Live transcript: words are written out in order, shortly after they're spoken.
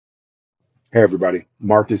Hey everybody,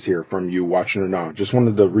 Marcus here from You Watching or Not. Just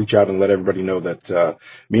wanted to reach out and let everybody know that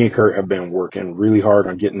me and Kurt have been working really hard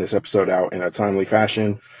on getting this episode out in a timely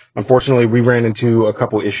fashion. Unfortunately, we ran into a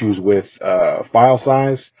couple issues with file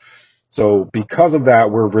size. So because of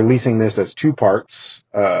that, we're releasing this as two parts,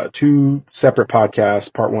 two separate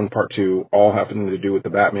podcasts, part one, part two, all having to do with the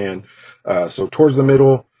Batman. So towards the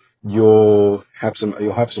middle, you'll have some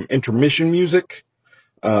intermission music.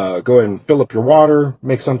 Go ahead and fill up your water,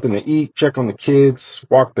 make something to eat, check on the kids,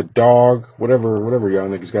 walk the dog, whatever y'all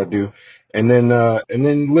niggas got to do. And then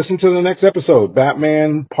listen to the next episode,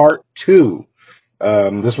 Batman Part 2.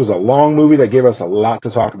 This was a long movie that gave us a lot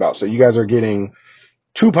to talk about. So you guys are getting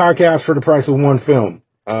two podcasts for the price of one film.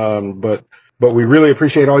 But we really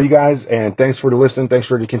appreciate all you guys, and thanks for the listen. Thanks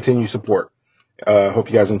for the continued support. Hope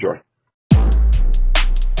you guys enjoy.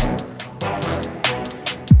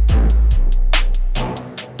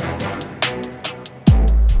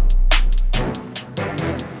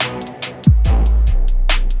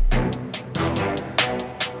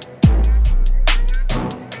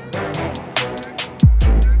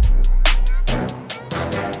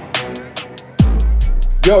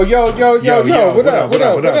 Yo, what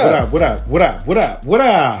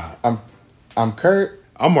up? I'm Kurt.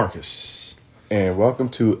 I'm Marcus. And welcome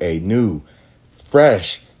to a new,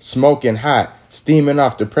 fresh, smoking hot, steaming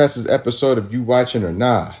off the presses episode of You Watching or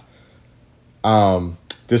Nah.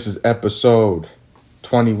 This is episode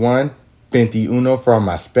 21. 21 from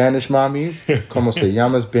my Spanish mommies. Como se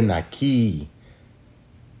llamas bien aquí?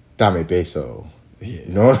 Dame beso. Yeah.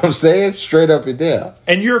 You know what I'm saying? Straight up and down.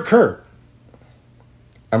 And you're Kurt.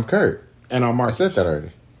 I'm Kurt. And I'm Marcus. I said that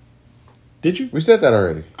already. Did you? We said that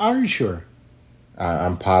already. Are you sure?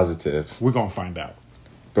 I'm positive. We're going to find out.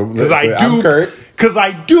 Because I'm Kurt. Because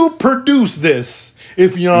I do produce this.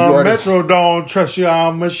 If your Metro don't trust you,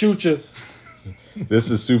 I'm going to shoot you. This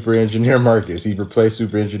is Super Engineer Marcus. He replaced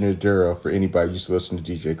Super Engineer Duro for anybody who used to listen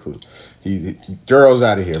to DJ Clue. Duro's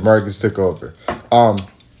out of here. Marcus took over. I'm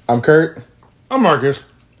Kurt. I'm Marcus.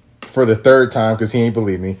 For the third time, because he ain't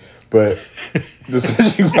believe me. But this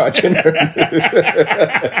is You Watching or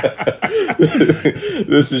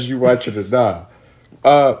This is You Watching or Nah.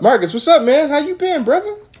 Marcus, what's up, man? How you been,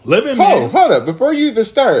 brother? Living, man. Hold up. Before you even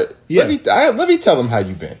start, yeah. let me tell him how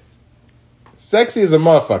you been. Sexy as a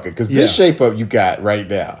motherfucker, because this shape up you got right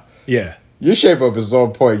now. Yeah. Your shape up is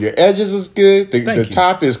on point. Your edges is good. The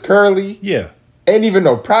top is curly. Yeah. Ain't even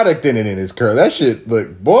no product in it in his curl. That shit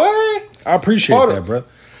look, boy. I appreciate that, bro.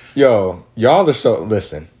 Yo, y'all are so,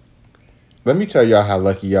 listen. Let me tell y'all how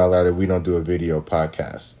lucky y'all are that we don't do a video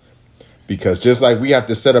podcast. Because just like we have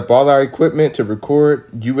to set up all our equipment to record,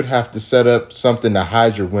 you would have to set up something to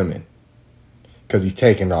hide your women. Because he's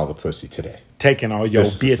taking all the pussy today. Taking all your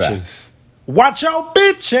bitches. Watch your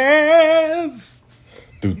bitches.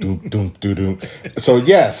 So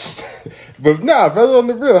yes. But nah, brother, on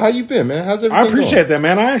the real, how you been, man? How's everything I appreciate going? that,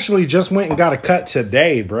 man. I actually just went and got a cut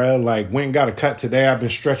today, bro. Went and got a cut today. I've been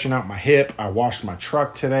stretching out my hip. I washed my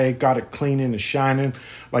truck today. Got it cleaning and shining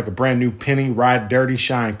like a brand new penny. Ride dirty,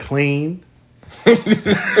 shine clean.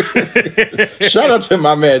 Shout out to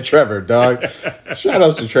my man Trevor, dog. Shout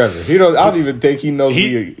out to Trevor. I don't even think he knows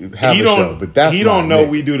we have a show, but that's he don't know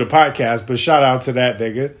we do the podcast. But shout out to that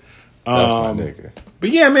nigga. That's my nigga. But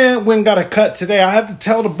yeah, man, went and got a cut today. I had to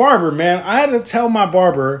tell the barber, man. I had to tell my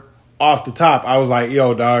barber off the top. I was like,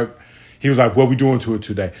 yo, dog. He was like, what we doing to it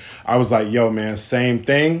today? I was like, yo, man, same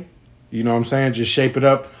thing. You know what I'm saying? Just shape it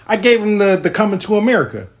up. I gave him the Coming to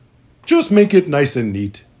America. Just make it nice and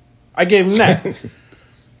neat. I gave him that.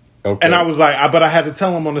 Okay. And I was like, but I had to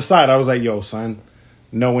tell him on the side. I was like, yo, son,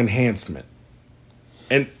 no enhancement.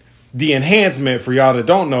 And the enhancement, for y'all that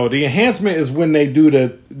don't know, the enhancement is when they do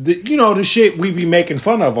the shit we be making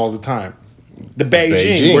fun of all the time. The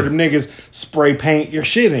Beijing, where them niggas spray paint your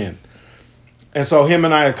shit in. And so him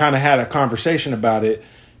and I kind of had a conversation about it.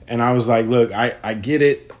 And I was like, look, I get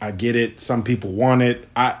it. I get it. Some people want it.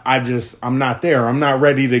 I'm not there. I'm not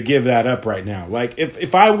ready to give that up right now. Like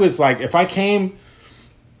if I came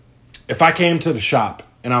to the shop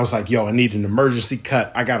and I was like, yo, I need an emergency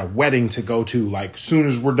cut. I got a wedding to go to. Like, soon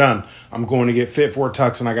as we're done, I'm going to get fit for a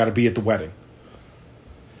tux and I got to be at the wedding.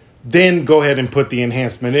 Then go ahead and put the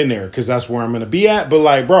enhancement in there because that's where I'm going to be at. But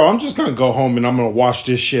like, bro, I'm just going to go home and I'm going to wash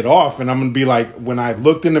this shit off. And I'm going to be like, when I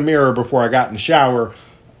looked in the mirror before I got in the shower,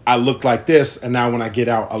 I looked like this. And now when I get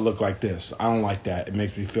out, I look like this. I don't like that. It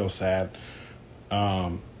makes me feel sad.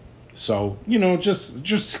 So,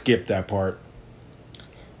 just skip that part.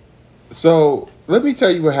 So let me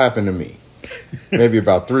tell you what happened to me maybe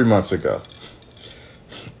about 3 months ago.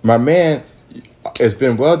 My man, it's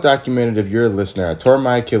been well documented if you're a listener. I tore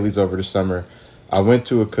my Achilles over the summer. I went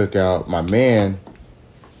to a cookout. My man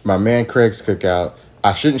Craig's cookout.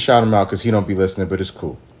 I shouldn't shout him out because he don't be listening, but it's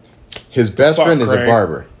cool. His best friend is a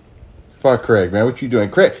barber. Fuck Craig, man. What you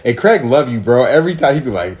doing? Craig love you, bro. Every time he be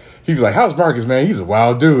like, how's Marcus, man? He's a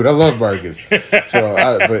wild dude. I love Marcus. But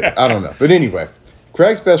I don't know. But anyway,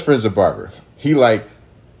 Craig's best friend's a barber. He like,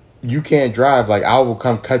 you can't drive. Like, I will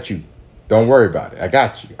come cut you. Don't worry about it. I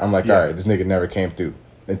got you. I'm like, all right, this nigga never came through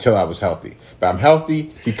until I was healthy. But I'm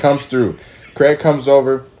healthy. He comes through. Craig comes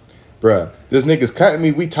over. Bruh, this nigga's cutting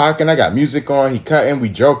me. We talking. I got music on. He cutting. We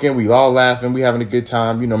joking. We all laughing. We having a good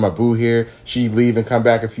time. You know, my boo here. She leave and come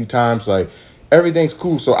back a few times. Like, everything's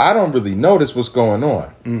cool. So I don't really notice what's going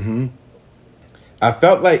on. Mm-hmm. I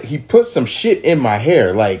felt like he put some shit in my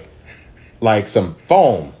hair, like some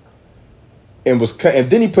foam, and was cut. And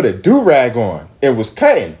then he put a do-rag on and was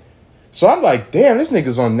cutting. So I'm like, damn, this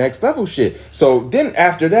nigga's on next level shit. So then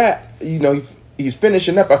after that, you know, he's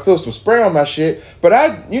finishing up. I feel some spray on my shit, but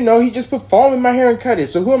he just put foam in my hair and cut it.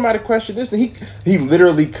 So who am I to question this? He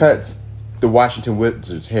literally cuts the Washington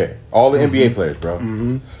Wizards hair. All the NBA players, bro.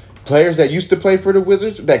 Mm-hmm. Players that used to play for the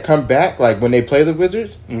Wizards that come back, like when they play the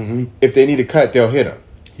Wizards, if they need a cut, they'll hit him.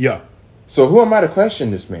 Yeah. So who am I to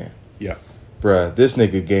question this man? Yeah. Bruh, this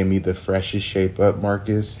nigga gave me the freshest shape up,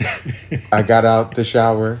 Marcus. I got out the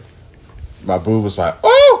shower. My boo was like,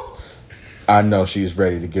 oh! I know she's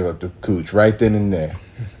ready to give up the cooch right then and there.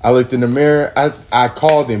 I looked in the mirror. I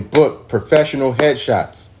called and booked professional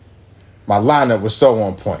headshots. My lineup was so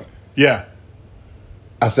on point. Yeah.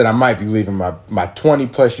 I said I might be leaving my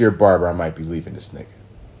 20-plus year barber. I might be leaving this nigga.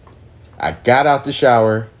 I got out the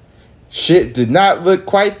shower. Shit did not look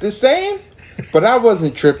quite the same, but I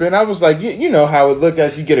wasn't tripping. I was like, you know how it look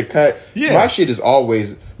after you get a cut? Yeah. My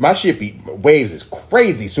shit be waves is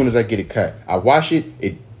crazy as soon as I get it cut. I wash it,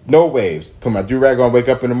 no waves. Put my do-rag on, wake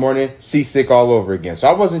up in the morning, seasick all over again. So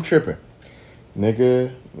I wasn't tripping.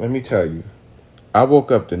 Nigga, let me tell you. I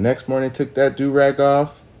woke up the next morning, took that do-rag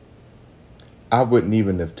off. I wouldn't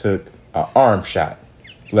even have took an arm shot,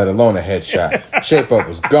 let alone a headshot. Shape up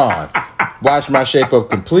was gone. Watched my shape up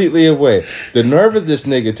completely away. The nerve of this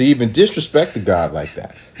nigga to even disrespect the God like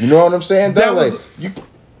that. You know what I'm saying? That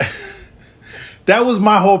was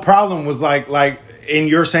my whole problem, was like in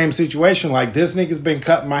your same situation, like this nigga's been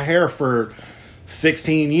cutting my hair for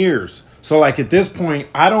 16 years. So like at this point,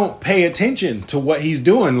 I don't pay attention to what he's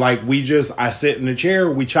doing. Like I sit in the chair,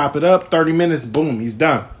 we chop it up, 30 minutes, boom, he's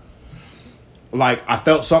done. Like I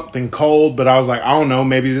felt something cold, but I was like, I don't know,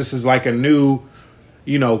 maybe this is like a new,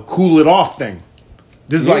 cool it off thing.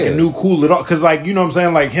 This is like a new cool it off. Cause like, you know what I'm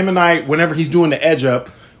saying? Like him and I, whenever he's doing the edge up,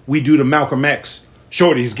 we do the Malcolm X.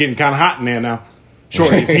 Shorty, he's getting kind of hot in there now.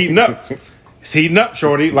 Shorty, he's heating up. It's heating up,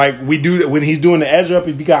 Shorty. Like we do that when he's doing the edge up.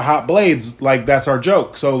 If you got hot blades, like that's our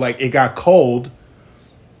joke. So like it got cold,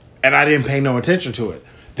 and I didn't pay no attention to it.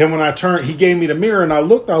 Then when I turned, he gave me the mirror, and I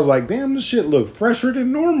looked. I was like, damn, this shit look fresher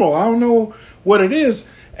than normal. I don't know what it is.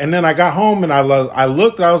 And then I got home and I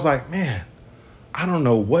looked. And I was like, man, I don't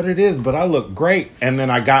know what it is, but I look great. And then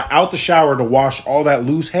I got out the shower to wash all that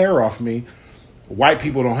loose hair off me. White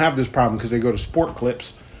people don't have this problem because they go to Sport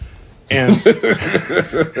Clips. And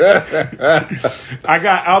I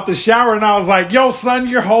got out the shower and I was like, yo, son,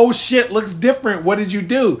 your whole shit looks different. What did you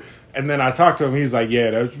do? And then I talked to him. He's like,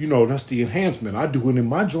 yeah, that's the enhancement. I do it in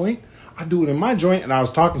my joint. And I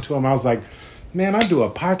was talking to him. I was like, man, I do a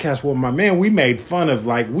podcast with my man. We made fun of,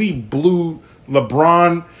 like, we blew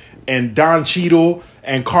LeBron and Don Cheadle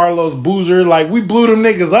and Carlos Boozer. Like, we blew them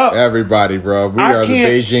niggas up. Everybody, bro. We are the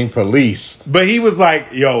Beijing police. But he was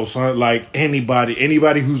like, yo, son, like, anybody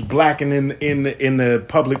who's black and in the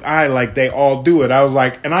public eye, like, they all do it. I was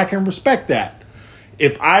like, and I can respect that.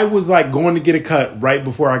 If I was, like, going to get a cut right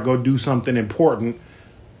before I go do something important,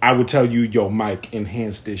 I would tell you, yo, Mike,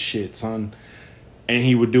 enhance this shit, son. And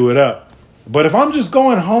he would do it up. But if I'm just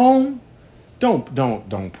going home, don't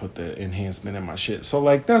put the enhancement in my shit. So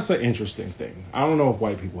like that's an interesting thing. I don't know if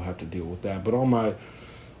white people have to deal with that, but all the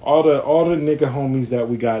nigga homies that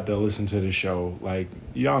we got that listen to the show, like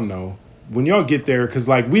y'all know when y'all get there, cause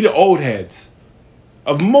like we the old heads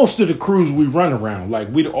of most of the crews we run around. Like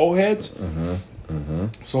we the old heads. Mm-hmm. Mm-hmm.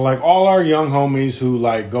 So like all our young homies who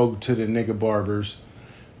like go to the nigga barbers,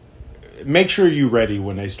 make sure you ready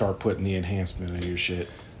when they start putting the enhancement in your shit.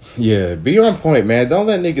 Yeah, be on point, man. Don't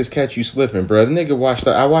let niggas catch you slipping, bro. The nigga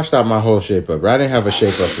I washed out my whole shape up, bro. I didn't have a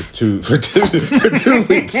shape up for two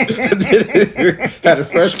weeks. Had a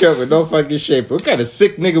fresh cut with no fucking shape. What kind of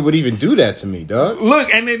sick nigga would even do that to me, dog?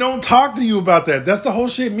 Look, and they don't talk to you about that. That's the whole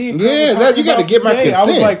shit me and Kurt were that you got to get my consent. I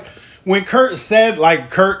was like, when Kurt said, like,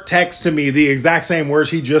 Kurt texted me the exact same words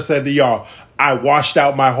he just said to y'all. I washed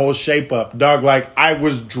out my whole shape up, dog. Like, I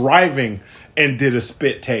was driving and did a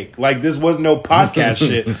spit take. Like, this was no podcast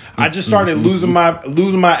shit. I just started losing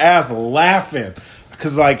my ass laughing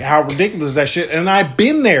because, like, how ridiculous that shit. And I've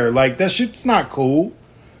been there. Like, that shit's not cool.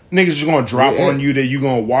 Niggas just gonna drop on you that you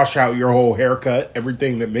gonna wash out your whole haircut,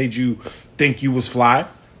 everything that made you think you was fly.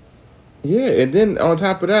 Yeah, and then on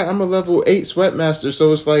top of that, I'm a level 8 sweatmaster,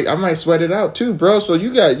 so it's like I might sweat it out too, bro. So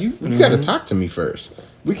you got to talk to me first.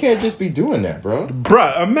 We can't just be doing that, bro.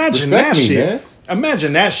 Bruh, imagine Respect that me, shit. man.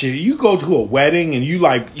 Imagine that shit. You go to a wedding and you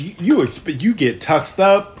get tuxed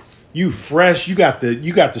up, you fresh, you got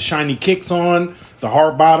the shiny kicks on, the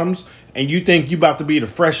hard bottoms, and you think you about to be the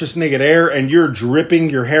freshest nigga there, and you're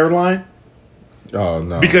dripping your hairline Oh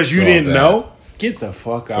no, because you it's all didn't bad. know. Get the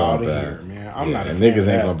fuck It's all out of bad. here, man. I'm not a and fan niggas of ain't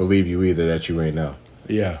that. gonna believe you either that you ain't know.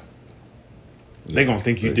 Yeah. They gonna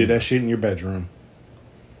think you did that shit in your bedroom.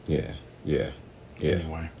 Yeah.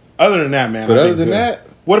 Anyway. Other than that, man. But I've other been than good. that,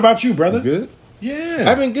 what about you, brother? good. Yeah.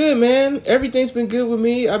 I've been good, man. Everything's been good with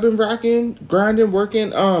me. I've been rocking, grinding,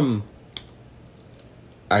 working.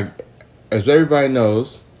 As everybody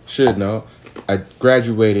knows, should know, I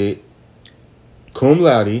graduated cum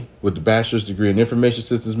laude with the bachelor's degree in information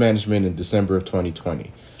systems management in December of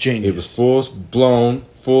 2020. Genius. It was full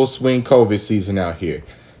swing COVID season out here.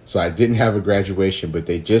 So I didn't have a graduation, but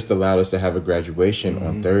they just allowed us to have a graduation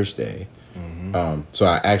on Thursday. So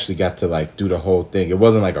I actually got to like do the whole thing. It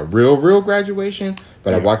wasn't like a real graduation,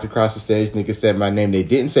 but I walked across the stage. Nigga said my name. They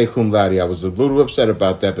didn't say cum laude. I was a little upset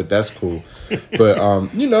about that, but that's cool. But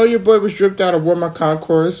your boy was dripped out. I wore my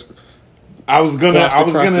Concourse. I was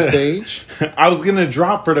gonna stage. I was gonna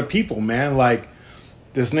drop for the people, man. Like,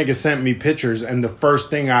 this nigga sent me pictures, and the first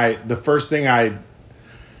thing I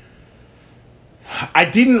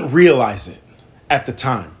didn't realize it at the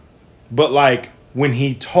time, but like when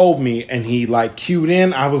he told me and he like cued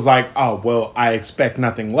in, I was like, oh well, I expect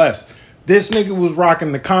nothing less. This nigga was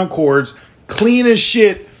rocking the Concords, clean as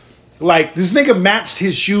shit. Like, this nigga matched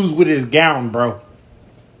his shoes with his gown, bro.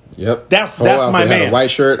 Yep, That's Whole outfit my had man. a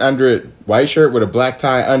white shirt under it. White shirt with a black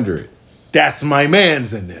tie under it. That's my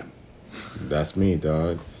man's in them. That's me,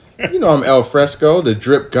 dog. You know I'm El Fresco, the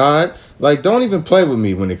drip god. Like, don't even play with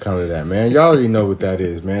me when it comes to that, man. Y'all already know what that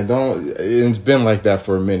is, man. It's been like that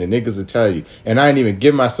for a minute. Niggas will tell you. And I didn't even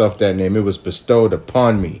give myself that name. It was bestowed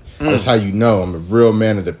upon me. That's how you know I'm a real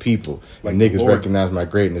man of the people. Like and the niggas Lord. recognize my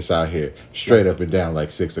greatness out here. Straight up and down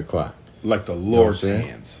like 6 o'clock. Like the Lord's saying?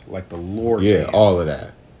 hands. Like the Lord's Yeah, hands. all of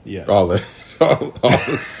that. Yeah. All of that.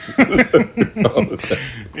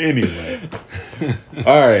 Anyway.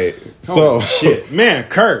 All right. So, Holy shit. Man,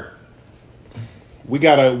 Kurt.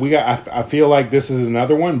 I feel like this is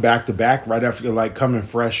another one back to back right after like coming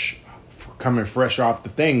fresh off the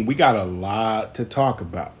thing. We got a lot to talk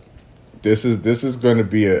about. this is going to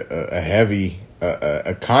be a heavy,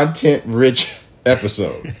 a content-rich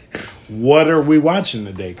episode. What are we watching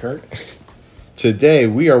today, Kurt? Today,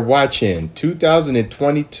 we are watching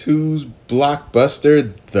 2022's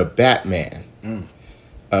blockbuster, The Batman.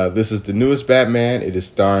 This is the newest Batman. It is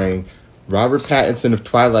starring Robert Pattinson of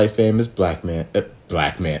Twilight fame as Batman.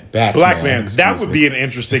 Black Man. That would be an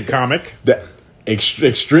interesting comic.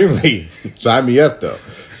 Extremely. Sign me up, though.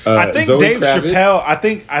 I think Zoe Dave Kravitz. Chappelle.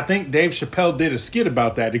 I think Dave Chappelle did a skit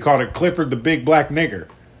about that. He called it Clifford the Big Black Nigger.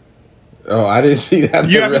 Oh, I didn't see that.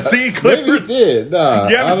 You haven't seen Clifford? Maybe he did. Nah,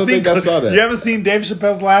 You I haven't don't seen think I saw that. You haven't seen Dave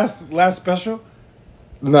Chappelle's last special?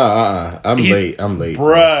 No, I'm late.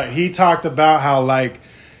 Bruh, he talked about how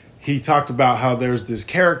there's this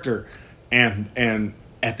character and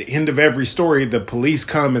at the end of every story, the police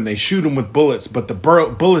come and they shoot him with bullets, but the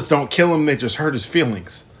bullets don't kill him, they just hurt his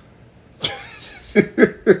feelings.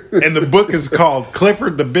 And the book is called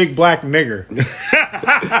Clifford the Big Black Nigger.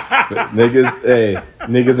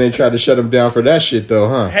 Niggas ain't trying to shut him down for that shit though,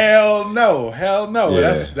 huh? Hell no.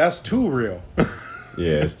 Yeah. That's too real.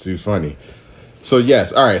 Yeah, it's too funny. So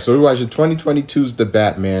yes, all right. So we're watching 2022's The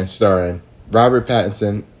Batman, starring Robert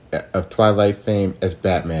Pattinson of Twilight fame as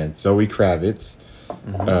Batman, Zoe Kravitz,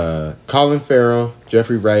 Colin Farrell,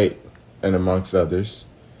 Jeffrey Wright, and amongst others.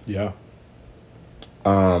 Yeah.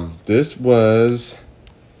 This was,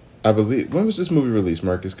 I believe, when was this movie released,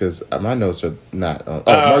 Marcus? Because my notes are not on.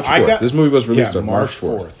 March 4th. This movie was released on March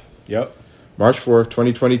 4th. Yep. March 4th,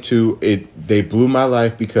 2022. They blew my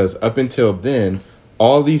life because up until then,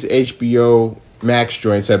 all these HBO Max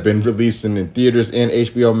joints have been releasing in theaters and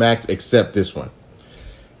HBO Max except this one.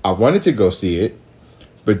 I wanted to go see it,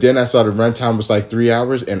 but then I saw the runtime was like 3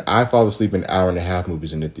 hours, and I fall asleep in 1.5 hour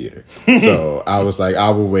movies in the theater. So I was like, I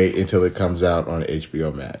will wait until it comes out on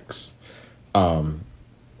HBO Max.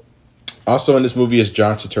 Also in this movie is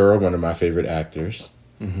John Turturro, one of my favorite actors.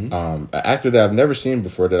 An actor that I've never seen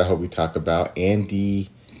before that I hope we talk about, Andy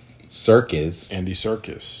Serkis. Andy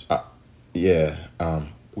Serkis. Yeah.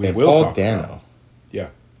 We and will Paul talk Dano. about. Yeah.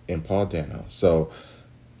 And Paul Dano. So,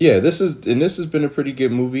 yeah, this has been a pretty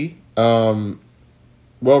good movie. Well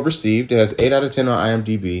received. It has 8 out of 10 on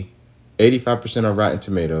IMDb, 85% on Rotten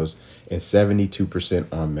Tomatoes, and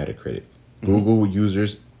 72% on Metacritic. Google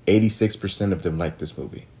users, 86% of them like this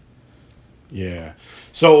movie. Yeah.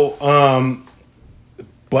 So,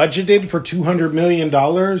 budgeted for $200 million.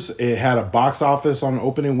 It had a box office on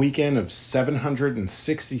opening weekend of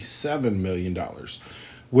 $767 million,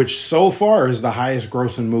 which so far is the highest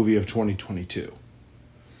grossing movie of 2022.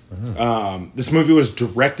 This movie was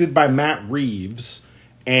directed by Matt Reeves.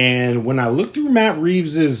 And when I look through Matt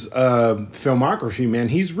Reeves' filmography, man,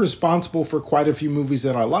 he's responsible for quite a few movies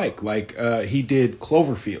that I like. Like, he did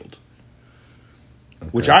Cloverfield,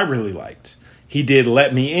 which I really liked. He did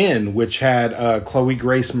Let Me In, which had Chloe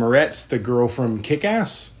Grace Moretz, the girl from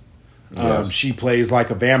Kick-Ass. Yes. She plays like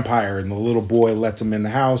a vampire, and the little boy lets him in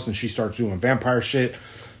the house, and she starts doing vampire shit.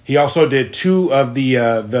 He also did 2 of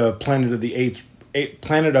the Planet of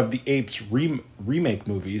the Apes remake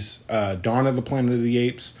movies, Dawn of the Planet of the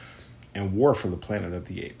Apes and War for the Planet of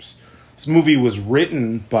the Apes. This movie was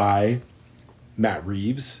written by Matt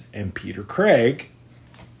Reeves and Peter Craig.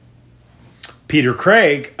 Peter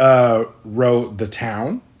Craig wrote The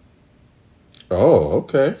Town. Oh,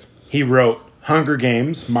 okay. He wrote Hunger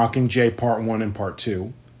Games, Mockingjay Part 1 and Part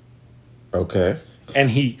 2. Okay.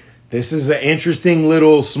 And this is an interesting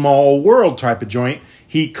little small world type of joint.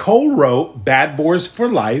 He co-wrote Bad Boys for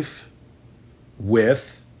Life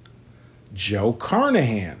with Joe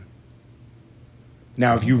Carnahan.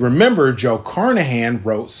 Now, if you remember, Joe Carnahan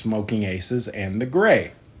wrote Smoking Aces and The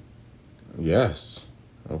Grey. Yes.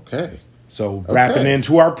 Okay. So, wrapping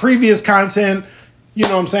into our previous content, you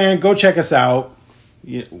know what I'm saying? Go check us out.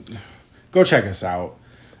 Go check us out.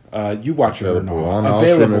 You watch it or not.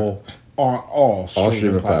 Available on all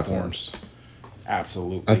streaming platforms.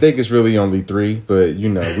 Absolutely. I think it's really only 3, but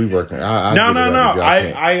we working. No.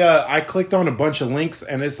 I clicked on a bunch of links,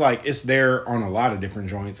 and it's like it's there on a lot of different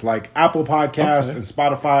joints. Like Apple Podcast and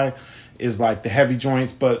Spotify is like the heavy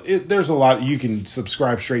joints, but there's a lot. You can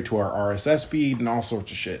subscribe straight to our RSS feed and all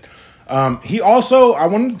sorts of shit. He also, I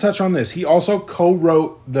wanted to touch on this. He also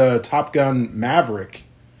co-wrote the Top Gun Maverick,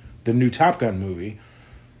 the new Top Gun movie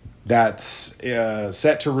that's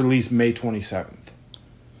set to release May 27th.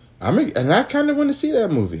 And I kind of want to see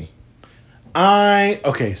that movie.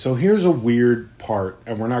 Okay, so here's a weird part,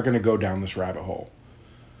 and we're not going to go down this rabbit hole.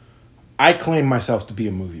 I claim myself to be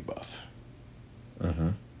a movie buff.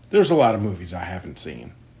 There's a lot of movies I haven't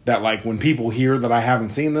seen that, like, when people hear that I haven't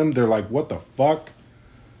seen them, they're like, what the fuck?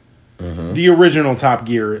 The original Top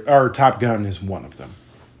Gun is one of them.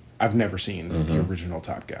 I've never seen the original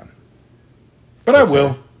Top Gun. But I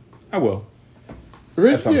will.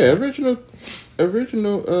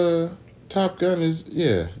 Original Top Gun is,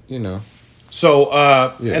 So,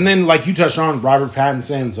 and then, like you touched on, Robert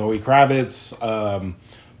Pattinson, Zoe Kravitz,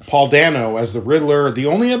 Paul Dano as the Riddler. The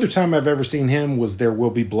only other time I've ever seen him was There Will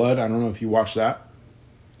Be Blood. I don't know if you watched that.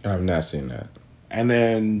 I've not seen that. And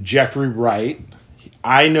then Jeffrey Wright.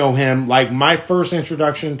 I know him. Like, my first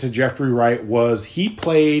introduction to Jeffrey Wright was he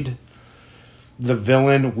played the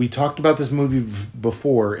villain. We talked about this movie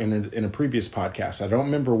before in a previous podcast. I don't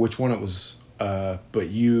remember which one it was, but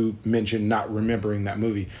you mentioned not remembering that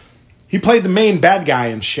movie. He played the main bad guy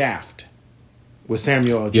in Shaft with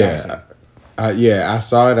Samuel L. Jackson. I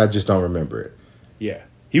saw it. I just don't remember it. Yeah.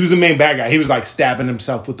 He was the main bad guy. He was like stabbing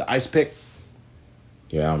himself with the ice pick.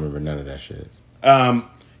 Yeah, I don't remember none of that shit.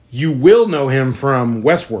 You will know him from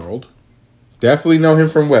Westworld. Definitely know him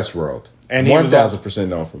from Westworld. And 1,000%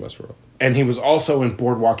 know him from Westworld. And he was also in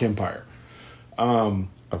Boardwalk Empire.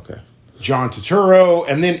 Okay. John Turturro.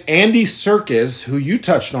 And then Andy Serkis, who you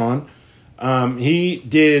touched on. He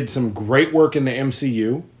did some great work in the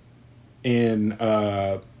MCU. In,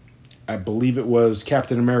 I believe it was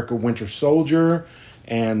Captain America Winter Soldier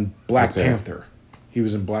and Black Panther. He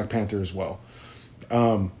was in Black Panther as well.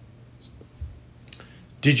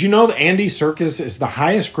 Did you know that Andy Serkis is the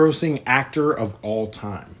highest grossing actor of all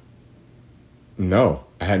time? No,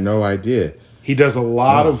 I had no idea. He does a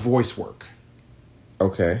lot of voice work.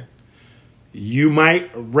 Okay. You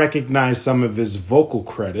might recognize some of his vocal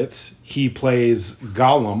credits. He plays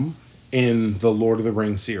Gollum in the Lord of the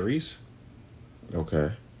Rings series.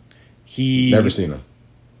 Okay. Never seen him.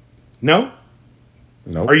 No?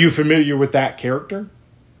 Nope. Are you familiar with that character?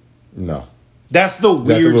 No. That's the Is weird...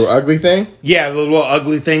 that the little ugly thing? Yeah, the little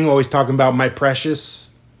ugly thing, always talking about my precious.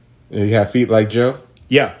 You have feet like Joe?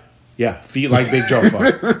 Yeah. Yeah, feet like Big Joe. Fuck.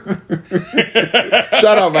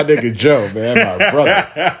 Shout out my nigga Joe, man, my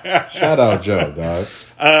brother. Shout out Joe, dog.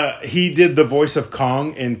 He did the voice of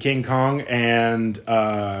Kong in King Kong and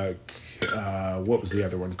what was the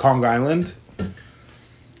other one? Kong Island.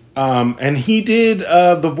 And he did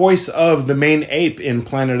the voice of the main ape in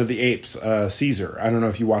Planet of the Apes, Caesar. I don't know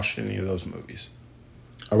if you watched any of those movies.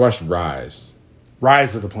 I watched Rise.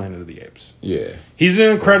 Rise of the Planet of the Apes. Yeah. He's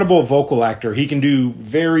an incredible vocal actor. He can do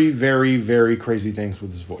very, very, very crazy things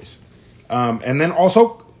with his voice. And then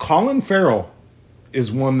also Colin Farrell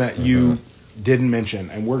is one that you didn't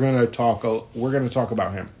mention, and we're gonna talk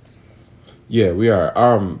about him. Yeah, we are.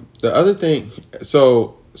 The other thing,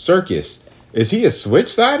 so Circus, is he a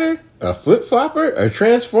switch sider, a flip flopper, a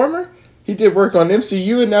transformer? He did work on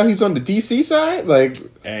MCU and now he's on the DC side? Like,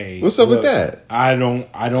 hey, what's up with that? I don't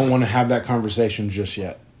want to have that conversation just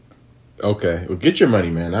yet. Okay, well, get your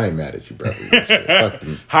money, man. I ain't mad at you, brother. Fuck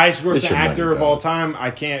them. Highest grossing Get your actor money, of all dog. time.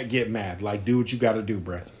 I can't get mad. Like, do what you got to do,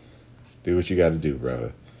 bro. Do what you got to do,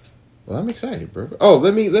 brother. Well, I'm excited, bro. Oh,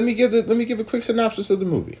 let me give a quick synopsis of the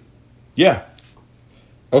movie. Yeah.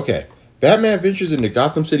 Okay. Batman ventures into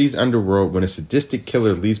Gotham City's underworld when a sadistic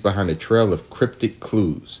killer leaves behind a trail of cryptic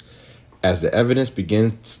clues. As the evidence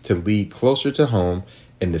begins to lead closer to home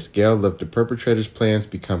and the scale of the perpetrator's plans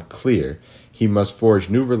become clear, he must forge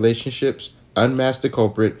new relationships, unmask the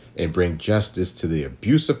culprit, and bring justice to the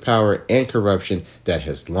abuse of power and corruption that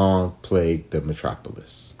has long plagued the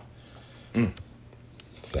metropolis.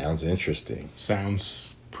 Sounds interesting.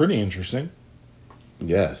 Sounds pretty interesting.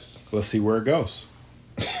 Yes. Let's see where it goes.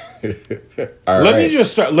 All Let right. me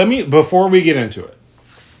just start. Before we get into it,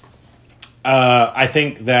 I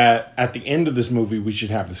think that at the end of this movie, we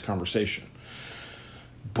should have this conversation.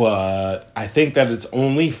 But I think that it's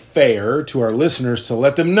only fair to our listeners to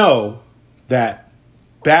let them know that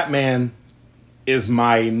Batman is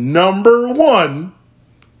my number one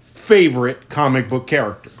favorite comic book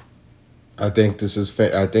character. I think this is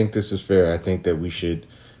fair. I think that we should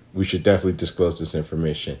definitely disclose this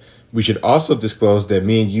information. We should also disclose that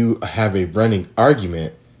me and you have a running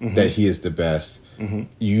argument that he is the best.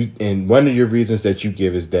 You, and one of your reasons that you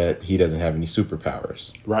give is that he doesn't have any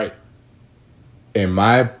superpowers. Right. And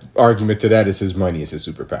my argument to that is his money is his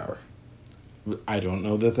superpower. I don't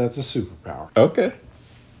know that that's a superpower. Okay.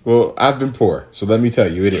 Well, I've been poor, so let me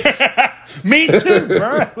tell you, it is. Me too,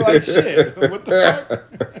 bro. Like, shit. What the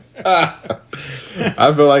fuck?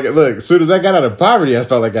 I feel like, look, as soon as I got out of poverty, I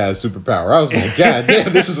felt like I had a superpower. I was like, God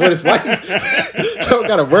damn, this is what it's like. Don't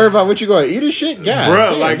gotta worry about what you're gonna eat and shit. God,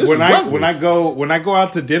 Bro, damn, like this when is lovely. I go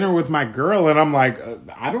out to dinner with my girl and I'm like,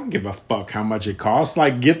 I don't give a fuck how much it costs.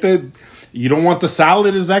 Like, you don't want the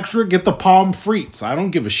salad as extra, get the palm frites. I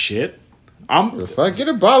don't give a shit. If I get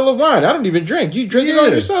a bottle of wine, I don't even drink. You drink it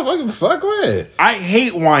on yourself. I give a fuck with. I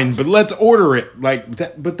hate wine, but let's order it. Like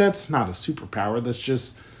that, but that's not a superpower. That's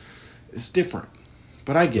just, it's different.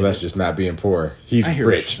 But I get Well, that's it. just not being poor. He's I hear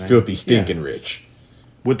what rich, you're saying. filthy, stinking Yeah. rich.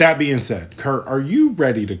 With that being said, Kurt, are you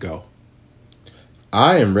ready to go?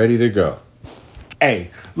 I am ready to go.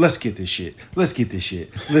 Hey, let's get this shit. Let's get this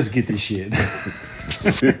shit. Let's get this shit.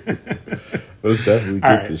 Let's definitely All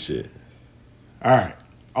get right. this shit. All right.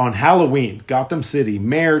 On Halloween, Gotham City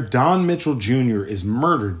Mayor Don Mitchell Jr. is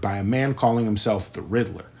murdered by a man calling himself the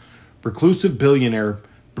Riddler. Reclusive billionaire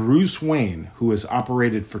Bruce Wayne, who has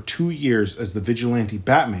operated for 2 years as the vigilante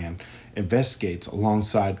Batman, investigates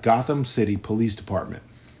alongside Gotham City Police Department.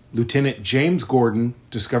 Lieutenant James Gordon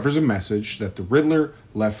discovers a message that the Riddler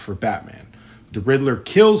left for Batman. The Riddler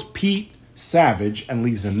kills Pete Savage and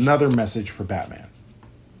leaves another message for Batman.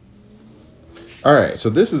 All right, so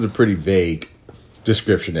this is a pretty vague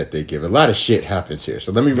description that they give. A lot of shit happens here.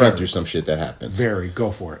 So let me run Very. through some shit that happens.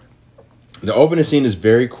 Go for it. The opening scene is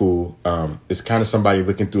very cool. It's kind of somebody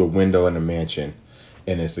looking through a window in a mansion.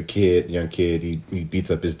 And it's a young kid. He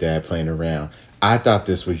beats up his dad playing around. I thought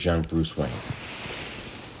this was young Bruce Wayne.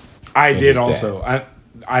 I did his also.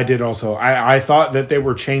 I did also. I thought that they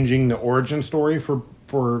were changing the origin story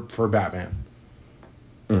for Batman.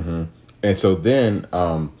 And so then,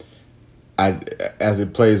 as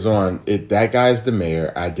it plays on, that guy's the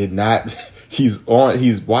mayor. I did not. He's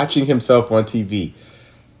watching himself on TV.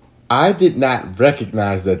 I did not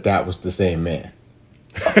recognize that was the same man.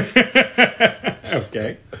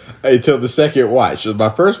 Okay. Until the second watch. So my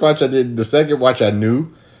first watch I did. The second watch I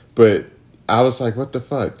knew, but I was like, "What the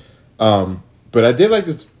fuck?" But I did like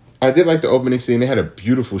this. I did like the opening scene. They had a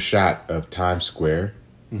beautiful shot of Times Square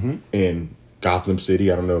in Gotham City.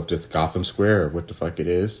 I don't know if it's Gotham Square or what the fuck it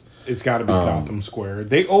is. It's got to be Gotham Square.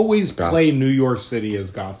 They always play New York City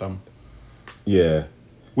as Gotham, Yeah.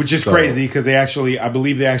 which is crazy because I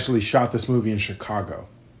believe they actually shot this movie in Chicago.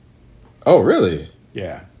 Oh, really?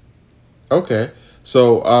 Yeah. Okay.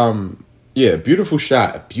 So, yeah, beautiful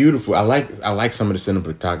shot. Beautiful. I like some of the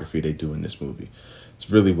cinematography they do in this movie. It's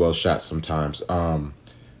really well shot sometimes.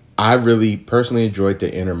 I really personally enjoyed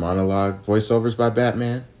the inner monologue voiceovers by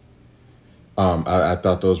Batman. I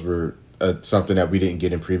thought those were something that we didn't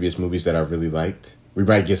get in previous movies that I really liked. We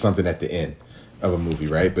might get something at the end of a movie,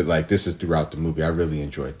 right? But like this is throughout the movie. I really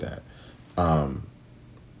enjoyed that.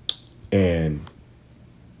 And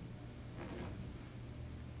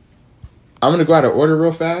I'm gonna go out of order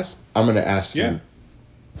real fast. I'm gonna ask you.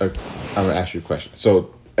 I'm gonna ask you a question.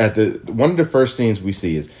 So at one of the first scenes we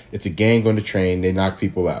see is it's a gang on the train. They knock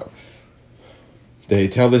people out. They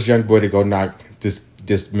tell this young boy to go knock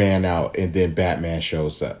this man out, and then Batman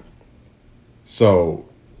shows up. So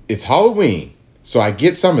it's Halloween. So I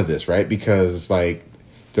get some of this, right? Because it's like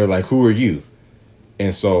they're like, "Who are you?"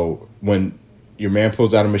 And so when your man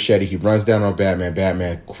pulls out a machete, he runs down on Batman.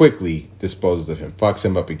 Batman quickly disposes of him, fucks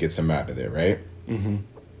him up, and gets him out of there, right? Mm-hmm.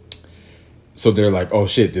 So they're like, "Oh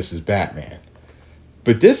shit, this is Batman."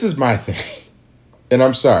 But this is my thing, and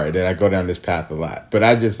I'm sorry that I go down this path a lot, but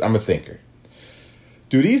I'm a thinker.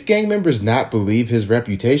 Do these gang members not believe his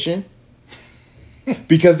reputation?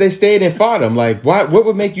 Because they stayed and fought him. Like, what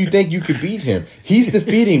would make you think you could beat him? He's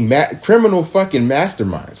defeating criminal fucking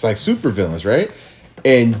masterminds, like supervillains, right?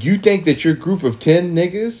 And you think that your group of 10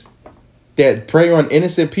 niggas that prey on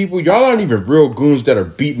innocent people, y'all aren't even real goons that are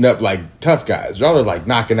beating up like tough guys. Y'all are like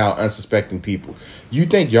knocking out unsuspecting people. You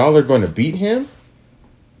think y'all are going to beat him?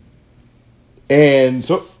 And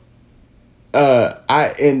so,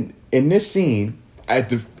 in this scene at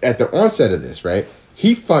the onset of this, right,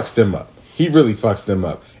 he fucks them up. He really fucks them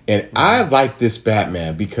up, and I like this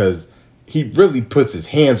Batman because he really puts his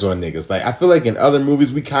hands on niggas. Like I feel like in other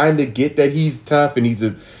movies we kind of get that he's tough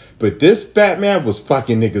and but this Batman was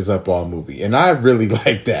fucking niggas up all movie, and I really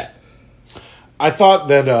like that. I thought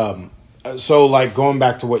that. So, like, going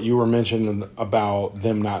back to what you were mentioning about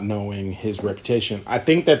them not knowing his reputation, I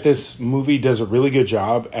think that this movie does a really good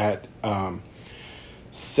job at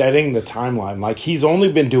setting the timeline. Like, he's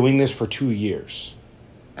only been doing this for 2 years.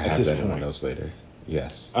 I have that in my notes later.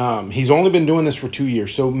 Yes. He's only been doing this for 2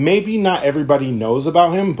 years. So, maybe not everybody knows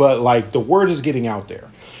about him, but, like, the word is getting out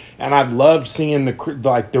there. And I've loved seeing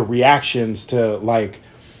the reactions to, like,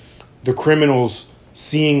 the criminals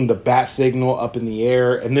seeing the bat signal up in the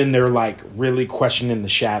air, and then they're like really questioning the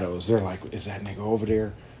shadows. They're like, is that nigga over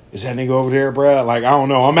there? Is that nigga over there, bruh? Like, I don't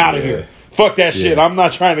know. I'm out of here. Fuck that shit. I'm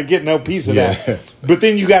not trying to get no piece of that. But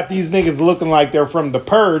then you got these niggas looking like they're from The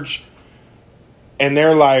Purge, and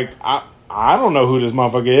they're like, I don't know who this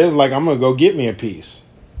motherfucker is. Like, I'm gonna go get me a piece.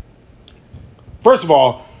 First of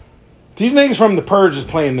all, these niggas from The Purge is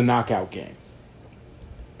playing the knockout game.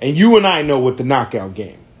 And you and I know what the knockout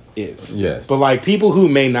game is. Yes. But like people who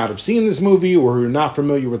may not have seen this movie or who are not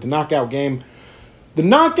familiar with the knockout game, the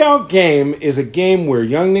knockout game is a game where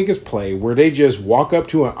young niggas play where they just walk up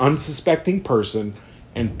to an unsuspecting person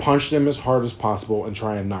and punch them as hard as possible and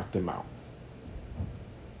try and knock them out.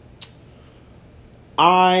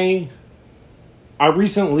 I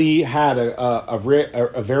recently had a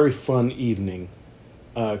very fun evening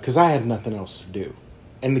because I had nothing else to do,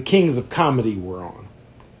 and the Kings of Comedy were on.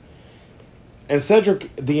 And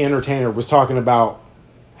Cedric the Entertainer was talking about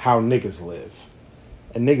how niggas live.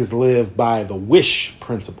 And niggas live by the wish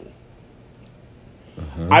principle.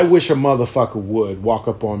 Mm-hmm. I wish a motherfucker would walk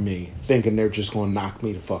up on me thinking they're just going to knock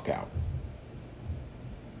me the fuck out.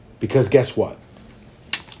 Because guess what?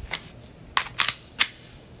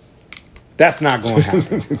 That's not going to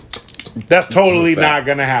happen. That's totally not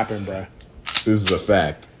going to happen, bruh. This is a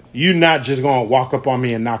fact. You not just going to walk up on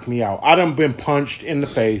me and knock me out. I done been punched in the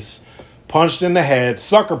face, punched in the head,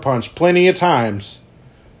 sucker punched plenty of times,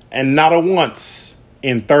 and not a once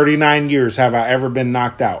in 39 years have I ever been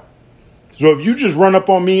knocked out. So if you just run up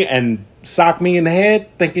on me and sock me in the head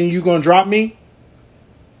thinking you going to drop me,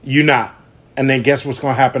 you not. And then guess what's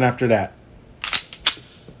going to happen after that?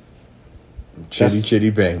 Chitty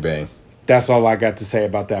bang bang. That's all I got to say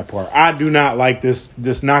about that part. I do not like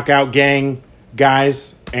this knockout gang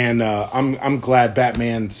guys, and I'm glad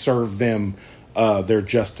Batman served them their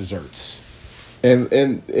just desserts. And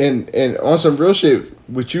on some real shit,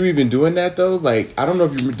 with you even doing that though, like I don't know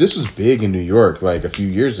if this was big in New York like a few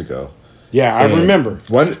years ago. Yeah, I remember.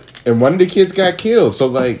 One of the kids got killed. So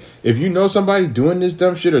like if you know somebody doing this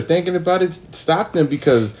dumb shit or thinking about it, stop them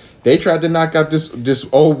because they tried to knock out this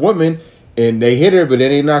old woman and they hit her, but then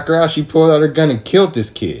they knocked her out. She pulled out her gun and killed this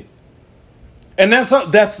kid. And that's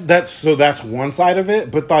one side of it,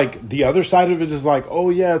 but like the other side of it is like, oh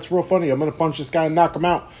yeah, it's real funny. I'm gonna punch this guy and knock him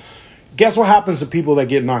out. Guess what happens to people that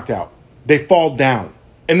get knocked out? They fall down.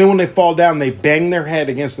 And then when they fall down, they bang their head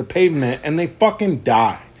against the pavement and they fucking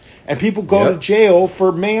die. And people go to jail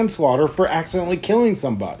for manslaughter for accidentally killing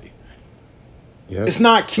somebody. Yep. It's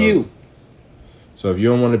not cute. So if you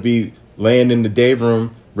don't want to be laying in the day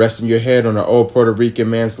room, resting your head on an old Puerto Rican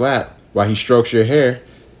man's lap while he strokes your hair,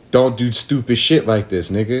 don't do stupid shit like this,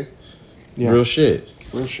 nigga. Yeah. Real shit.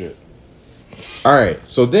 Real shit. All right.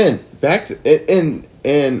 So then back to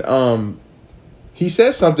and he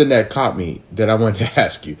says something that caught me that I wanted to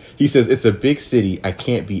ask you. He says, "It's a big city. I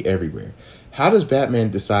can't be everywhere." How does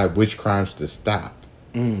Batman decide which crimes to stop?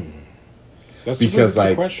 That's because, a really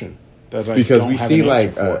good question. Because we see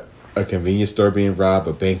like a convenience store being robbed,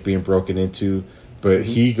 a bank being broken into, but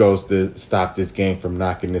he goes to stop this gang from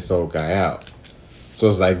knocking this old guy out. So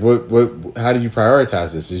it's like, what? How do you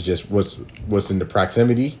prioritize this? Is just what's in the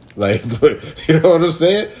proximity? Like, you know what I'm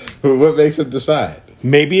saying? What makes him decide?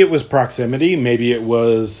 Maybe it was proximity. Maybe it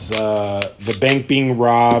was the bank being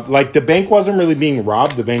robbed. Like, the bank wasn't really being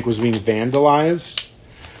robbed. The bank was being vandalized.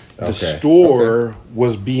 The store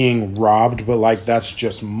was being robbed, but, like, that's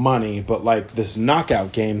just money. But, like, this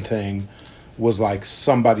knockout game thing was, like,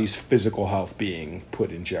 somebody's physical health being put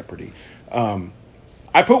in jeopardy.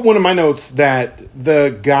 I put one of my notes that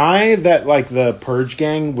the guy that, like, the Purge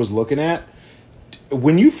gang was looking at,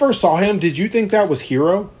 when you first saw him, did you think that was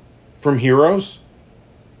Hero from Heroes?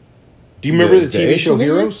 Do you remember the TV show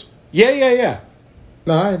Heroes? Yeah.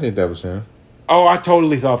 No, I didn't think that was him. Oh, I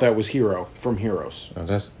totally thought that was Hero from Heroes. Oh,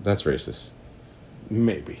 that's racist.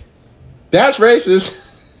 Maybe. That's racist.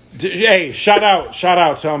 Hey, shout out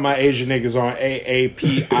to all my Asian niggas on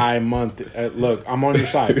AAPI month. Look, I'm on your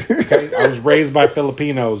side. Okay? I was raised by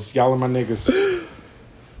Filipinos. Y'all are my niggas.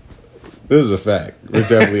 This is a fact. We're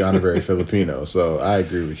definitely honorary Filipino, so I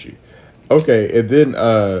agree with you. Okay, and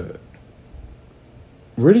then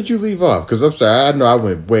where did you leave off? Because I'm sorry, I know I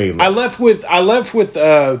went way low. I left with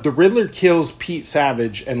the Riddler kills Pete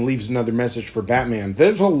Savage and leaves another message for Batman.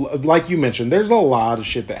 There's like you mentioned, there's a lot of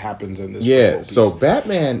shit that happens in this. Yeah, so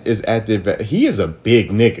Batman is he is a big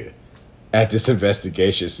nigga at this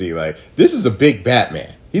investigation. See, like, this is a big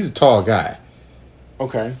Batman. He's a tall guy.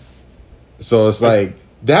 Okay. So it's like,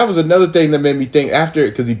 that was another thing that made me think after,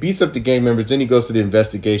 because he beats up the gang members, then he goes to the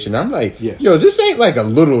investigation. I'm like, yo, this ain't like a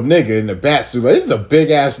little nigga in a bat suit. Like, this is a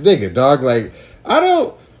big ass nigga, dog. Like,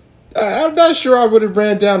 I'm not sure I would have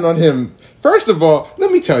ran down on him. First of all,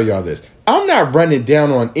 let me tell y'all this. I'm not running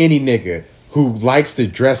down on any nigga who likes to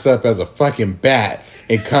dress up as a fucking bat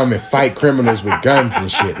and come and fight criminals with guns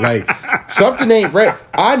and shit. Like, something ain't right.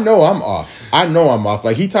 I know I'm off.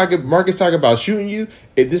 Like, Marcus talking about shooting you.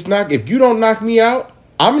 If you don't knock me out,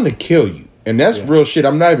 I'm going to kill you. And that's real shit.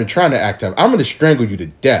 I'm not even trying to act up. I'm going to strangle you to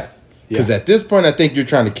death. Because at this point, I think you're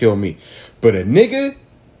trying to kill me. But a nigga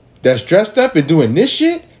that's dressed up and doing this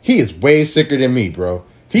shit, he is way sicker than me, bro.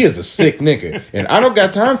 He is a sick nigga. And I don't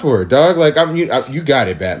got time for it, dog. Like, you got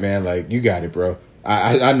it, Batman. Like, you got it, bro.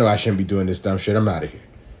 I know I shouldn't be doing this dumb shit. I'm out of here.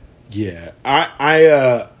 Yeah.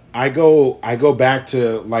 I go back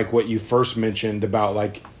to, like, what you first mentioned about,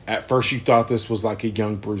 like, at first you thought this was, like, a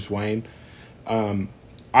young Bruce Wayne.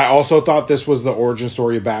 I also thought this was the origin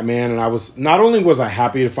story of Batman, and I was not only was I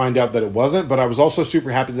happy to find out that it wasn't, but I was also super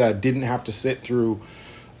happy that I didn't have to sit through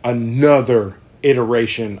another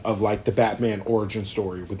iteration of, like, the Batman origin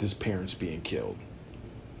story with his parents being killed.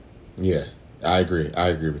 Yeah, I agree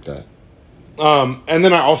with that. And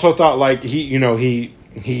then I also thought, like,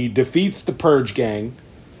 he defeats the Purge gang,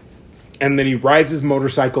 and then he rides his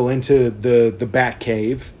motorcycle into the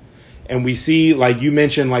Batcave, and we see, like you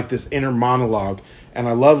mentioned, like, this inner monologue. And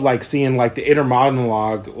I love, like, seeing, like, the inner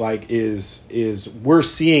monologue, like, is we're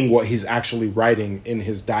seeing what he's actually writing in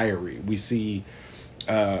his diary. We see,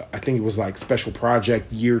 I think it was, like, Special Project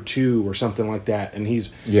Year 2 or something like that. And he's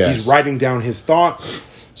writing down his thoughts.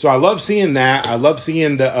 So I love seeing that. I love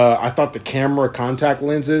seeing I thought the camera contact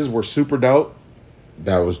lenses were super dope.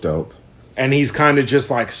 That was dope. And he's kind of just,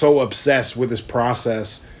 like, so obsessed with his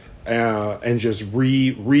process. And just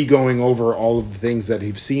going over all of the things that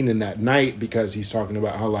he's seen in that night, because he's talking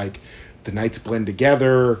about how, like, the nights blend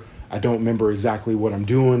together. I don't remember exactly what I'm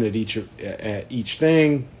doing at each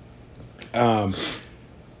thing. And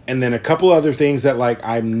then a couple other things that, like,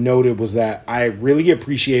 I noted was that I really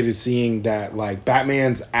appreciated seeing that, like,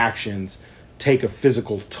 Batman's actions take a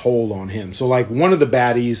physical toll on him. So, like, one of the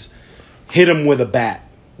baddies hit him with a bat,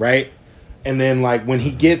 right? And then, like, when he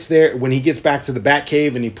gets back to the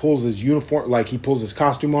Batcave and he pulls his uniform, like, he pulls his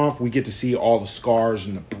costume off, we get to see all the scars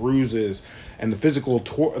and the bruises and the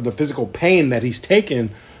physical pain that he's taken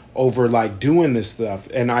over, like, doing this stuff.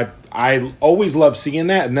 And I always love seeing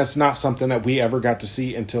that, and that's not something that we ever got to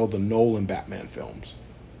see until the Nolan Batman films.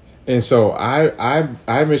 And so I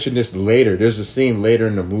mentioned this later. There's a scene later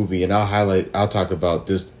in the movie, and I'll talk about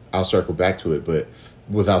this. I'll circle back to it, but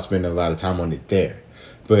without spending a lot of time on it there.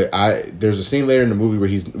 But there's a scene later in the movie where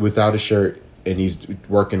he's without a shirt and he's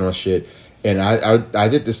working on shit. And I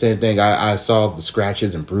did the same thing. I saw the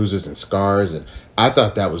scratches and bruises and scars, and I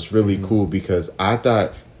thought that was really cool because I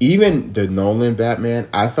thought even the Nolan Batman,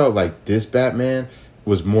 I felt like this Batman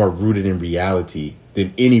was more rooted in reality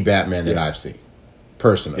than any Batman that I've seen,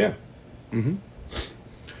 personally. Yeah. Mm-hmm.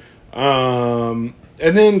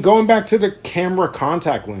 And then going back to the camera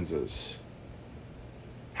contact lenses,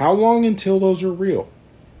 how long until those are real?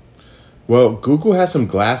 Well, Google has some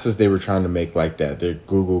glasses they were trying to make like that. They're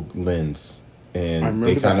Google Lens, and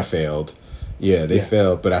they kind of failed. Yeah, they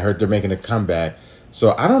failed, but I heard they're making a comeback.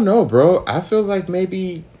 So I don't know, bro. I feel like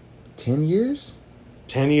maybe 10 years?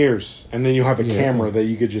 10 years. And then you have a camera that